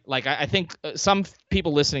 right? Like I think some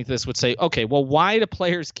people listening to this would say, okay, well, why do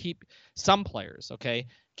some players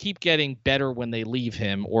keep getting better when they leave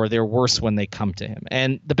him, or they're worse when they come to him?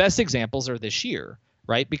 And the best examples are this year.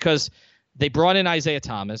 Right, because they brought in Isaiah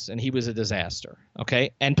Thomas, and he was a disaster,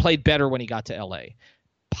 and played better when he got to L.A.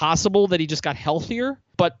 Possible that he just got healthier,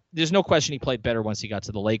 but there's no question he played better once he got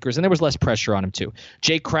to the Lakers, and there was less pressure on him too.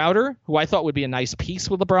 Jay Crowder, who I thought would be a nice piece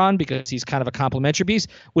with LeBron because he's kind of a complimentary piece,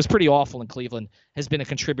 was pretty awful in Cleveland, has been a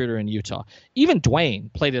contributor in Utah. Even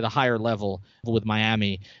Dwayne played at a higher level with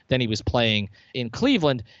Miami than he was playing in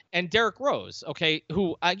Cleveland. And Derrick Rose,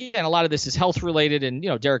 who, again, a lot of this is health-related, and,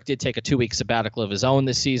 Derrick did take a 2-week sabbatical of his own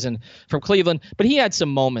this season from Cleveland, but he had some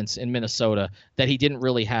moments in Minnesota that he didn't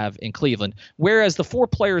really have in Cleveland. Whereas the 4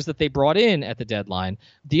 players that they brought in at the deadline,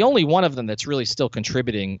 the only one of them that's really still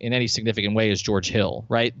contributing in any significant way is George Hill,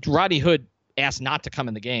 right? Rodney Hood asked not to come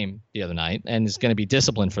in the game the other night and is going to be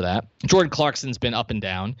disciplined for that. Jordan Clarkson's been up and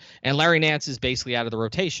down, and Larry Nance is basically out of the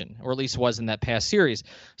rotation, or at least was in that past series.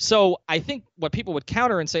 So I think what people would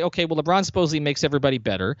counter and say, okay, well, LeBron supposedly makes everybody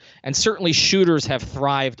better, and certainly shooters have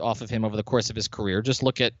thrived off of him over the course of his career. Just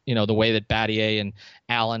look at, the way that Battier and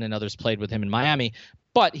Allen and others played with him in Miami.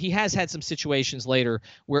 But he has had some situations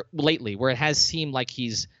lately where it has seemed like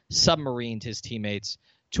he's submarined his teammates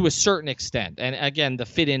to a certain extent. And again, the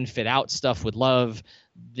fit in, fit out stuff with Love,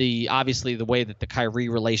 obviously the way that the Kyrie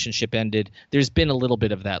relationship ended, there's been a little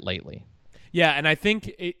bit of that lately. Yeah, and I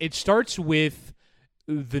think it starts with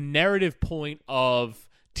the narrative point of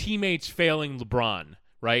teammates failing LeBron,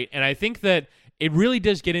 right? And I think that it really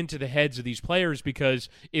does get into the heads of these players, because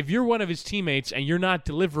if you're one of his teammates and you're not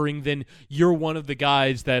delivering, then you're one of the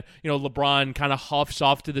guys that, LeBron kind of huffs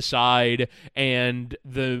off to the side, and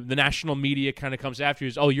the national media kind of comes after you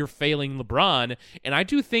as, oh, you're failing LeBron. And I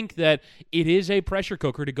do think that it is a pressure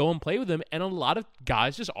cooker to go and play with him, and a lot of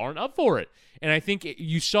guys just aren't up for it. And I think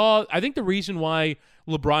the reason why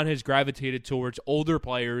LeBron has gravitated towards older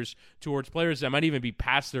players, towards players that might even be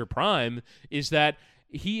past their prime, is that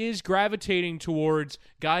he is gravitating towards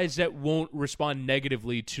guys that won't respond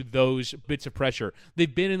negatively to those bits of pressure.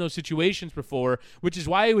 They've been in those situations before, which is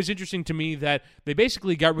why it was interesting to me that they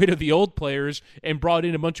basically got rid of the old players and brought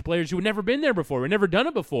in a bunch of players who had never been there before, had never done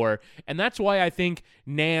it before. And that's why I think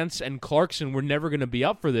Nance and Clarkson were never going to be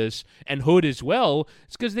up for this, and Hood as well.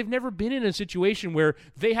 It's because they've never been in a situation where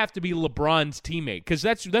they have to be LeBron's teammate, because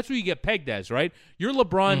that's what you get pegged as, right? You're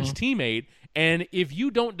LeBron's teammate, and if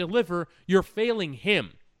you don't deliver, you're failing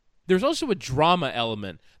him. There's also a drama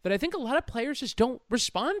element that I think a lot of players just don't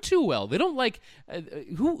respond to well. They don't like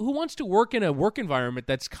who wants to work in a work environment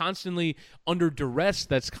that's constantly under duress,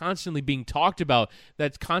 that's constantly being talked about,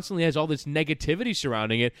 that constantly has all this negativity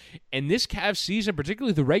surrounding it. And this Cavs season,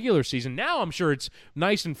 particularly the regular season, now I'm sure it's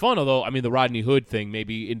nice and fun, although, the Rodney Hood thing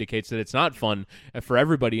maybe indicates that it's not fun for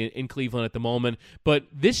everybody in Cleveland at the moment. But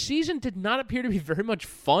this season did not appear to be very much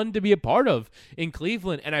fun to be a part of in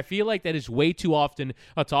Cleveland, and I feel like that is way too often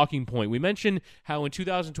a talking point. We mentioned how in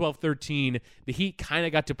 2012-13, the Heat kind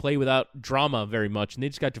of got to play without drama very much, and they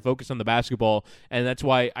just got to focus on the basketball, and that's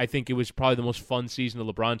why I think it was probably the most fun season of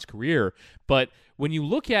LeBron's career. But when you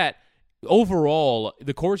look at overall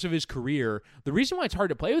the course of his career, the reason why it's hard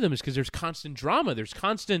to play with him is because there's constant drama. There's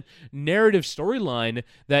constant narrative storyline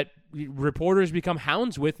that reporters become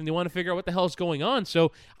hounds with, and they want to figure out what the hell is going on.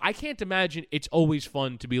 So I can't imagine it's always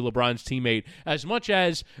fun to be LeBron's teammate, as much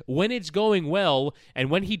as when it's going well and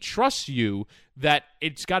when he trusts you, that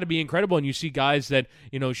it's got to be incredible. And you see guys that,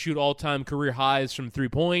 shoot all-time career highs from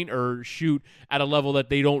three-point, or shoot at a level that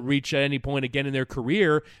they don't reach at any point again in their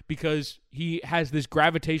career, because he has this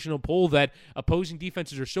gravitational pull that opposing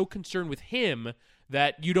defenses are so concerned with him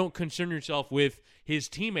that you don't concern yourself with his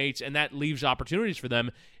teammates, and that leaves opportunities for them.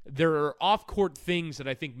 There are off-court things that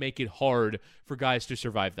I think make it hard for guys to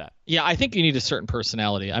survive that. Yeah, I think you need a certain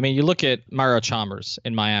personality. You look at Mario Chalmers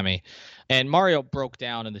in Miami, and Mario broke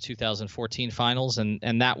down in the 2014 finals,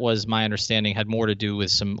 and that was, my understanding, had more to do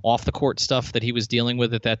with some off-the-court stuff that he was dealing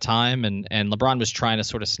with at that time, and LeBron was trying to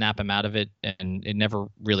sort of snap him out of it, and it never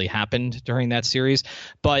really happened during that series.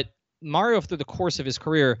 But Mario, through the course of his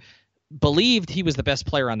career, believed he was the best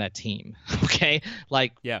player on that team. Okay?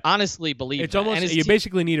 Honestly believed it's that. Almost, you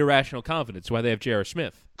basically need irrational confidence, why they have J.R.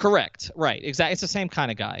 Smith. Correct. Right. Exactly. It's the same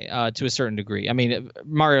kind of guy to a certain degree.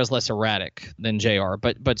 Mario's less erratic than JR,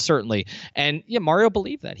 but certainly. And yeah, Mario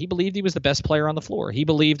believed that. He believed he was the best player on the floor. He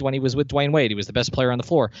believed when he was with Dwayne Wade, he was the best player on the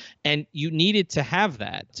floor. And you needed to have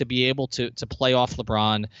that to be able to play off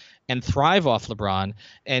LeBron and thrive off LeBron.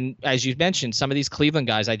 And as you mentioned, some of these Cleveland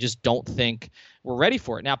guys, I just don't think were ready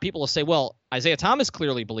for it. Now, people will say, well, Isaiah Thomas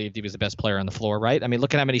clearly believed he was the best player on the floor, right?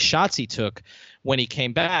 Look at how many shots he took when he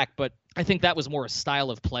came back. But I think that was more a style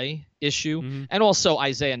of play issue, and also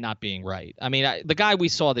Isaiah not being right. The guy we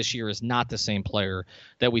saw this year is not the same player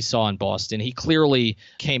that we saw in Boston. He clearly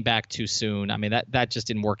came back too soon. That just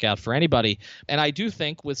didn't work out for anybody. And I do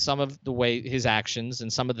think with some of the way his actions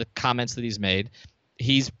and some of the comments that he's made,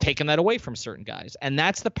 he's taken that away from certain guys, and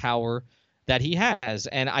that's the power that he has.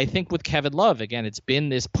 And I think with Kevin Love, again, it's been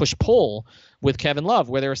this push-pull with Kevin Love,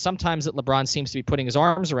 where there are some times that LeBron seems to be putting his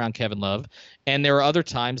arms around Kevin Love, and there are other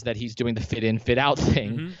times that he's doing the fit-in, fit-out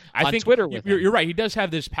thing on Twitter with him. You're right. He does have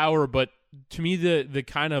this power, but to me, the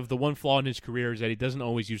kind of the one flaw in his career is that he doesn't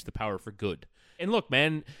always use the power for good. And look,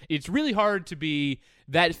 man, it's really hard to be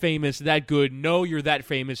that famous, that good, know you're that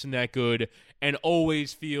famous and that good, and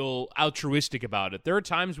always feel altruistic about it. There are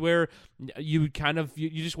times where you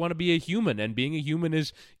just want to be a human, and being a human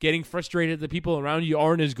is getting frustrated that people around you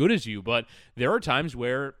aren't as good as you. But there are times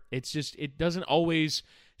where it doesn't always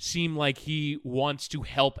seem like he wants to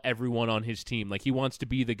help everyone on his team. Like he wants to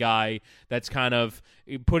be the guy that's kind of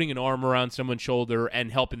putting an arm around someone's shoulder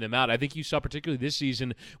and helping them out. I think you saw particularly this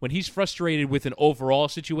season when he's frustrated with an overall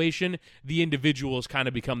situation, the individuals kind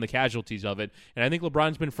of become the casualties of it. And I think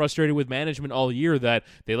LeBron's been frustrated with management all year that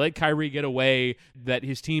they let Kyrie get away, that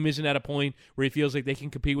his team isn't at a point where he feels like they can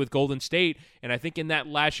compete with Golden State. And I think in that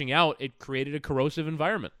lashing out, it created a corrosive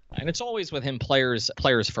environment. And it's always with him players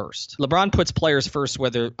first. LeBron puts players first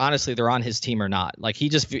whether honestly they're on his team or not. Like he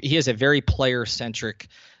has a very player-centric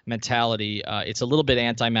mentality. It's a little bit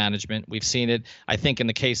anti-management. We've seen it. I think in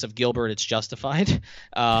the case of Gilbert, it's justified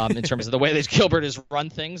in terms of the way that Gilbert has run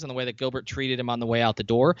things and the way that Gilbert treated him on the way out the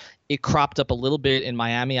door. It cropped up a little bit in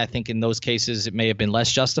Miami. I think in those cases it may have been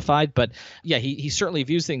less justified. But yeah, he certainly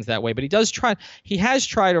views things that way. But he has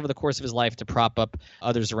tried over the course of his life to prop up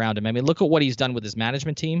others around him. I mean, look at what he's done with his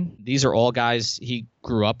management team. These are all guys he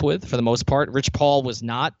grew up with for the most part. Rich Paul was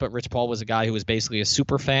not, but Rich Paul was a guy who was basically a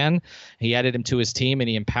super fan. He added him to his team and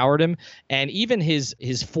he empowered him. And even his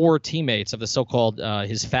four teammates of the so-called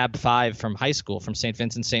his Fab Five from high school, from St.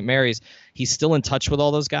 Vincent, St. Mary's, he's still in touch with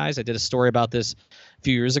all those guys. I did a story about this a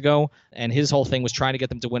few years ago, and his whole thing was trying to get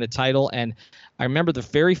them to win a title. And I remember the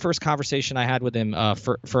very first conversation I had with him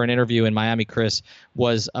for an interview in Miami, Chris,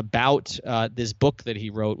 was about this book that he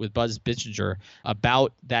wrote with Buzz Bissinger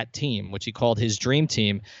about that team, which he called his dream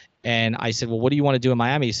team. And I said, well, what do you want to do in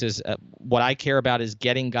Miami? He says, what I care about is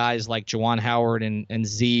getting guys like Juwan Howard and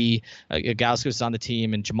Z, Gauskas on the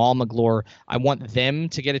team, and Jamal McGlure. I want them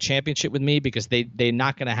to get a championship with me because they're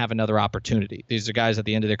not going to have another opportunity. These are guys at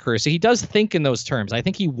the end of their career. So he does think in those terms. I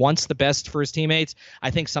think he wants the best for his teammates.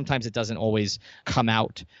 I think sometimes it doesn't always come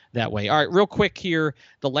out that way. All right, real quick here,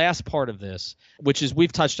 the last part of this, which is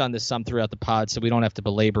we've touched on this some throughout the pod, so we don't have to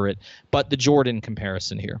belabor it, but the Jordan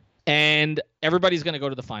comparison here. And everybody's going to go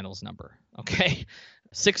to the finals number, okay?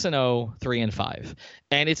 6-0, 3-5,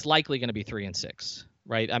 and it's likely going to be 3-6,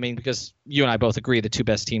 right? I mean, because you and I both agree the two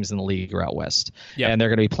best teams in the league are out west, and they're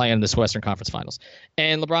going to be playing in this Western Conference Finals.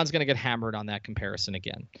 And LeBron's going to get hammered on that comparison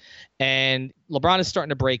again. And LeBron is starting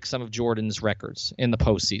to break some of Jordan's records in the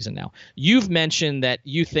postseason now. You've mentioned that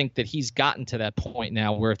you think that he's gotten to that point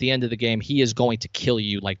now where at the end of the game he is going to kill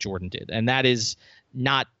you like Jordan did, and that is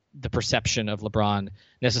not the perception of LeBron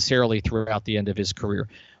necessarily throughout the end of his career.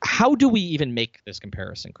 How do we even make this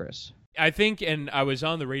comparison, Chris? I think, and I was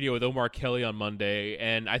on the radio with Omar Kelly on Monday,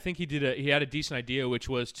 and I think he had a decent idea, which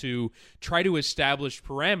was to try to establish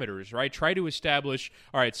parameters, right? Try to establish,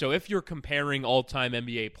 all right, so if you're comparing all-time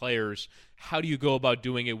NBA players, how do you go about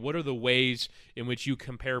doing it? What are the ways in which you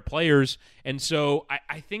compare players? And so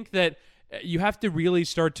I think that you have to really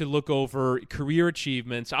start to look over career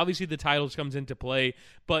achievements. Obviously, the titles comes into play,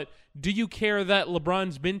 but do you care that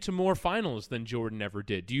LeBron's been to more finals than Jordan ever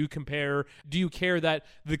did? Do you care that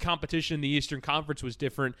the competition in the Eastern Conference was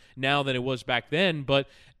different now than it was back then? But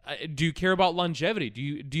do you care about longevity?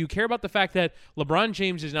 Do you care about the fact that LeBron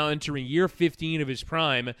James is now entering year 15 of his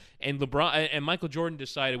prime, and Michael Jordan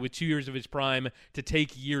decided with 2 years of his prime to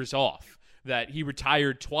take years off? That he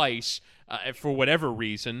retired twice for whatever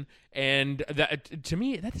reason, and that to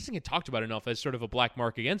me that doesn't get talked about enough as sort of a black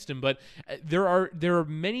mark against him. But there are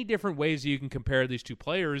many different ways that you can compare these two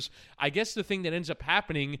players. I guess the thing that ends up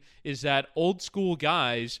happening is that old school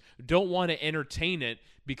guys don't want to entertain it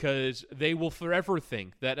because they will forever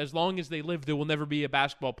think that as long as they live, there will never be a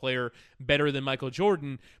basketball player better than Michael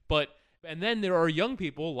Jordan. And then there are young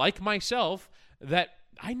people like myself that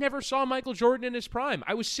I never saw Michael Jordan in his prime.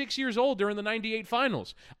 I was 6 years old during the 98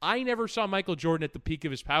 finals. I never saw Michael Jordan at the peak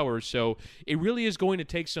of his powers. So it really is going to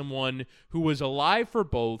take someone who was alive for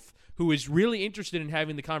both, who is really interested in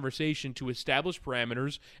having the conversation to establish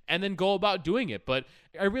parameters and then go about doing it. But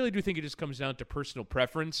I really do think it just comes down to personal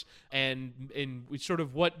preference and sort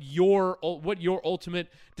of what your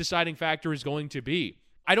ultimate deciding factor is going to be.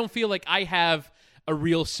 I don't feel like I have a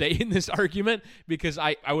real say in this argument because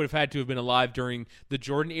I would have had to have been alive during the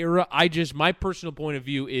Jordan era. My personal point of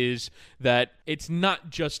view is that it's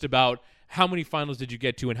not just about how many finals did you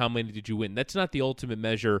get to and how many did you win. That's not the ultimate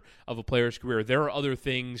measure of a player's career. There are other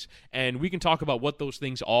things, and we can talk about what those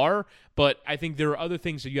things are, but I think there are other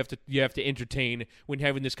things that you have to entertain when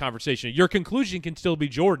having this conversation. Your conclusion can still be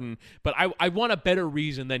Jordan, but I want a better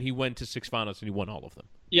reason than he went to 6 finals and he won all of them.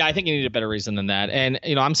 Yeah, I think you need a better reason than that. And,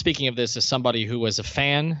 I'm speaking of this as somebody who was a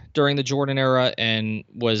fan during the Jordan era and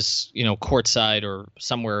was, courtside or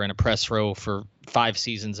somewhere in a press row for 5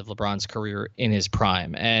 seasons of LeBron's career in his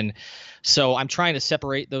prime. And so I'm trying to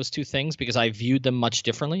separate those two things because I viewed them much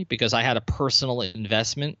differently because I had a personal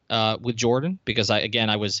investment with Jordan because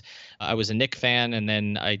I was a Knicks fan, and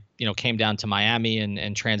then I came down to Miami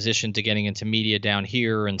and transitioned to getting into media down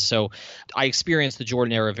here. And so I experienced the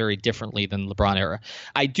Jordan era very differently than the LeBron era.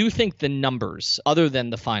 I do think the numbers, other than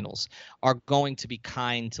the finals, are going to be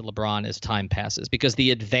kind to LeBron as time passes, because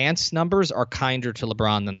the advanced numbers are kinder to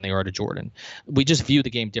LeBron than they are to Jordan. We just view the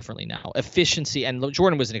game differently now. Efficiency, and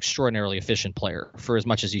Jordan was an extraordinarily efficient player for as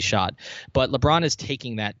much as he shot, but LeBron is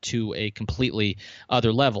taking that to a completely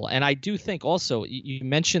other level. And I do think also, you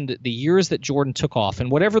mentioned the years that Jordan took off,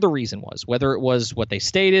 and whatever the reason was, whether it was what they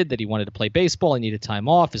stated, that he wanted to play baseball, he needed time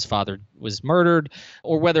off, his father was murdered,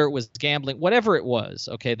 or whether it was gambling, whatever it was,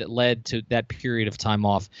 okay, that led to that period of time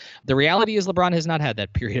off. The reality is LeBron has not had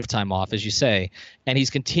that period of time off, as you say, and he's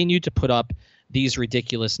continued to put up these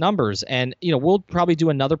ridiculous numbers. And, we'll probably do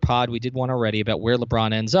another pod. We did one already about where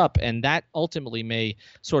LeBron ends up, and that ultimately may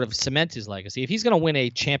sort of cement his legacy. If he's going to win a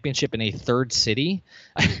championship in a third city,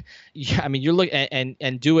 you're looking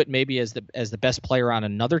and do it maybe as the best player on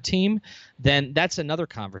another team, then that's another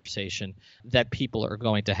conversation that people are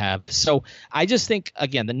going to have. So I just think,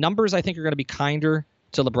 again, the numbers I think are going to be kinder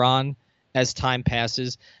to LeBron as time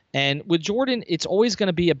passes. And with Jordan, it's always going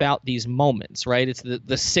to be about these moments, right? It's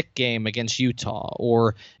the sick game against Utah,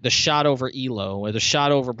 or the shot over Elo, or the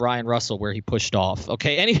shot over Brian Russell where he pushed off.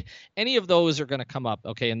 Okay, any of those are going to come up,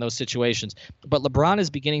 okay, in those situations. But LeBron is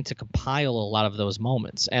beginning to compile a lot of those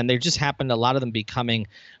moments, and they just happened, a lot of them becoming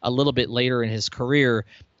a little bit later in his career.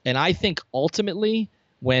 And I think ultimately,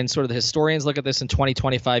 when sort of the historians look at this in 20,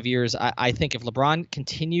 25 years, I think if LeBron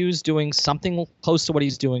continues doing something close to what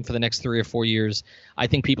he's doing for the next 3 or 4 years, I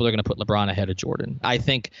think people are going to put LeBron ahead of Jordan. I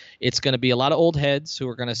think it's going to be a lot of old heads who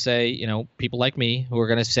are going to say, people like me, who are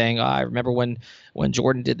going to say, I remember when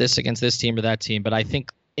Jordan did this against this team or that team. But I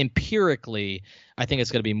think empirically, I think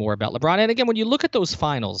it's going to be more about LeBron. And again, when you look at those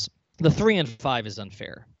finals, the 3-5 is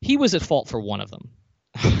unfair. He was at fault for one of them.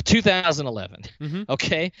 2011.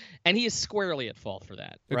 Okay, and he is squarely at fault for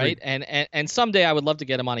that. Right? And someday I would love to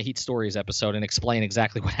get him on a Heat Stories episode and explain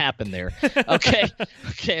exactly what happened there. Okay,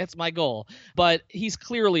 that's my goal. But he's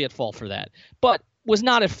clearly at fault for that, but was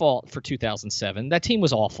not at fault for 2007. That team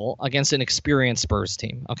was awful against an experienced Spurs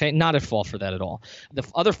team. Okay, not at fault for that at all. The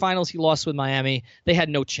other finals he lost with Miami, they had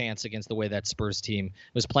no chance against the way that Spurs team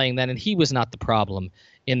was playing then, and he was not the problem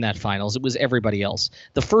in that finals. It was everybody else.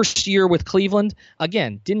 The first year with Cleveland,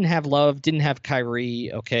 again, didn't have Love, didn't have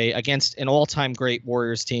Kyrie, okay, against an all-time great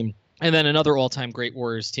Warriors team. And then another all-time great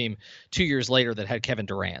Warriors team 2 years later that had Kevin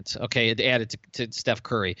Durant. Okay, it added to Steph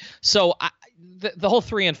Curry. So the whole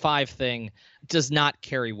 3-5 thing does not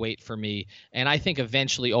carry weight for me. And I think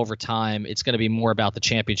eventually over time, it's going to be more about the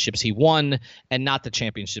championships he won and not the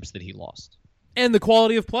championships that he lost. And the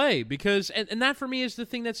quality of play, because and that for me is the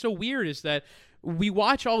thing that's so weird, is that we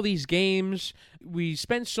watch all these games, we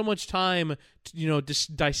spend so much time,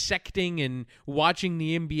 dissecting and watching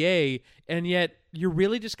the NBA, and yet you're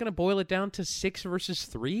really just going to boil it down to 6 versus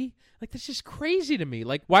 3? Like, that's just crazy to me.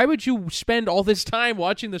 Like, why would you spend all this time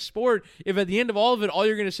watching the sport if at the end of all of it, all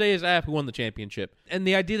you're going to say is, who won the championship? And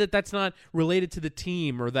the idea that that's not related to the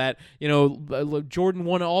team, or that, Jordan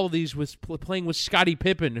won all of these with playing with Scottie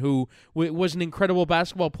Pippen, who was an incredible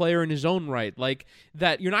basketball player in his own right. Like,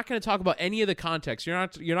 that you're not going to talk about any of the context. You're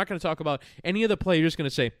not going to talk about any of the play. You're just going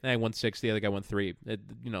to say, I won 6, the other guy won 3.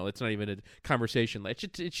 It's not even a conversation. It's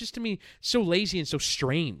just to me so lazy and so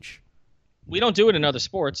strange. We don't do it in other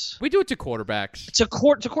sports. We do it to quarterbacks. To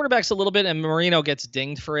quarterbacks a little bit, and Marino gets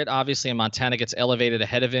dinged for it, obviously, and Montana gets elevated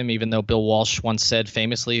ahead of him, even though Bill Walsh once said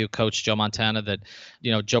famously, who coached Joe Montana, that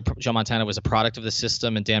Joe Montana was a product of the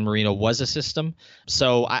system and Dan Marino was a system.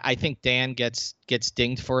 So I think Dan gets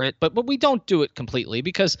dinged for it, but we don't do it completely,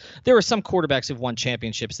 because there are some quarterbacks who've won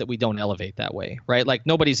championships that we don't elevate that way, right? Like,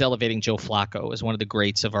 nobody's elevating Joe Flacco as one of the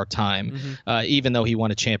greats of our time, even though he won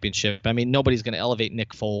a championship. I mean, nobody's going to elevate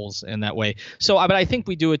Nick Foles in that way. So, but I think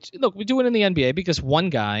we do it. Look, we do it in the NBA because one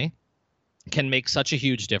guy can make such a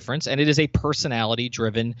huge difference, and it is a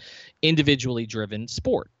personality-driven, individually-driven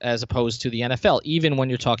sport, as opposed to the NFL, even when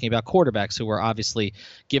you're talking about quarterbacks who are obviously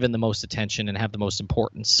given the most attention and have the most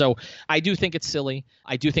importance. So I do think it's silly.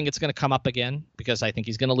 I do think it's going to come up again, because I think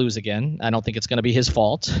he's going to lose again. I don't think it's going to be his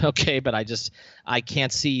fault, okay, but I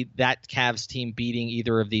can't see that Cavs team beating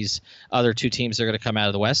either of these other two teams that are going to come out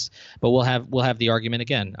of the West, but we'll have the argument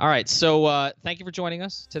again. All right, so thank you for joining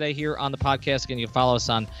us today here on the podcast. Again, you can follow us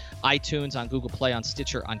on iTunes, on Google Play, on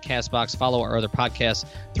Stitcher, on CastBox. Follow our other podcasts,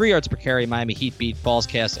 3 Yards Per Carry, Miami Heat Beat,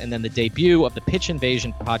 Ballscast, and then the debut of the Pitch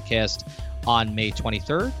Invasion podcast on May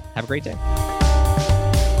 23rd. Have a great day.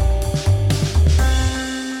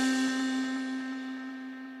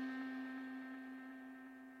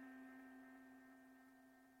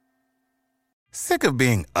 Sick of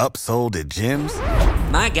being upsold at gyms?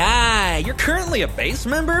 My guy, you're currently a base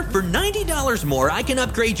member? For $90 more, I can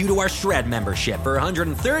upgrade you to our Shred membership. For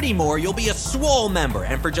 $130 more, you'll be a Swole member.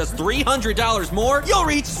 And for just $300 more, you'll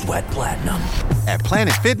reach Sweat Platinum. At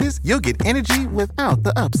Planet Fitness, you'll get energy without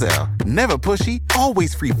the upsell. Never pushy,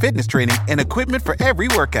 always free fitness training and equipment for every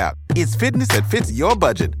workout. It's fitness that fits your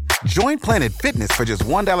budget. Join Planet Fitness for just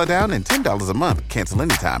 $1 down and $10 a month. Cancel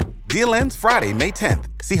anytime. Deal ends Friday, May 10th.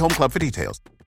 See Home Club for details.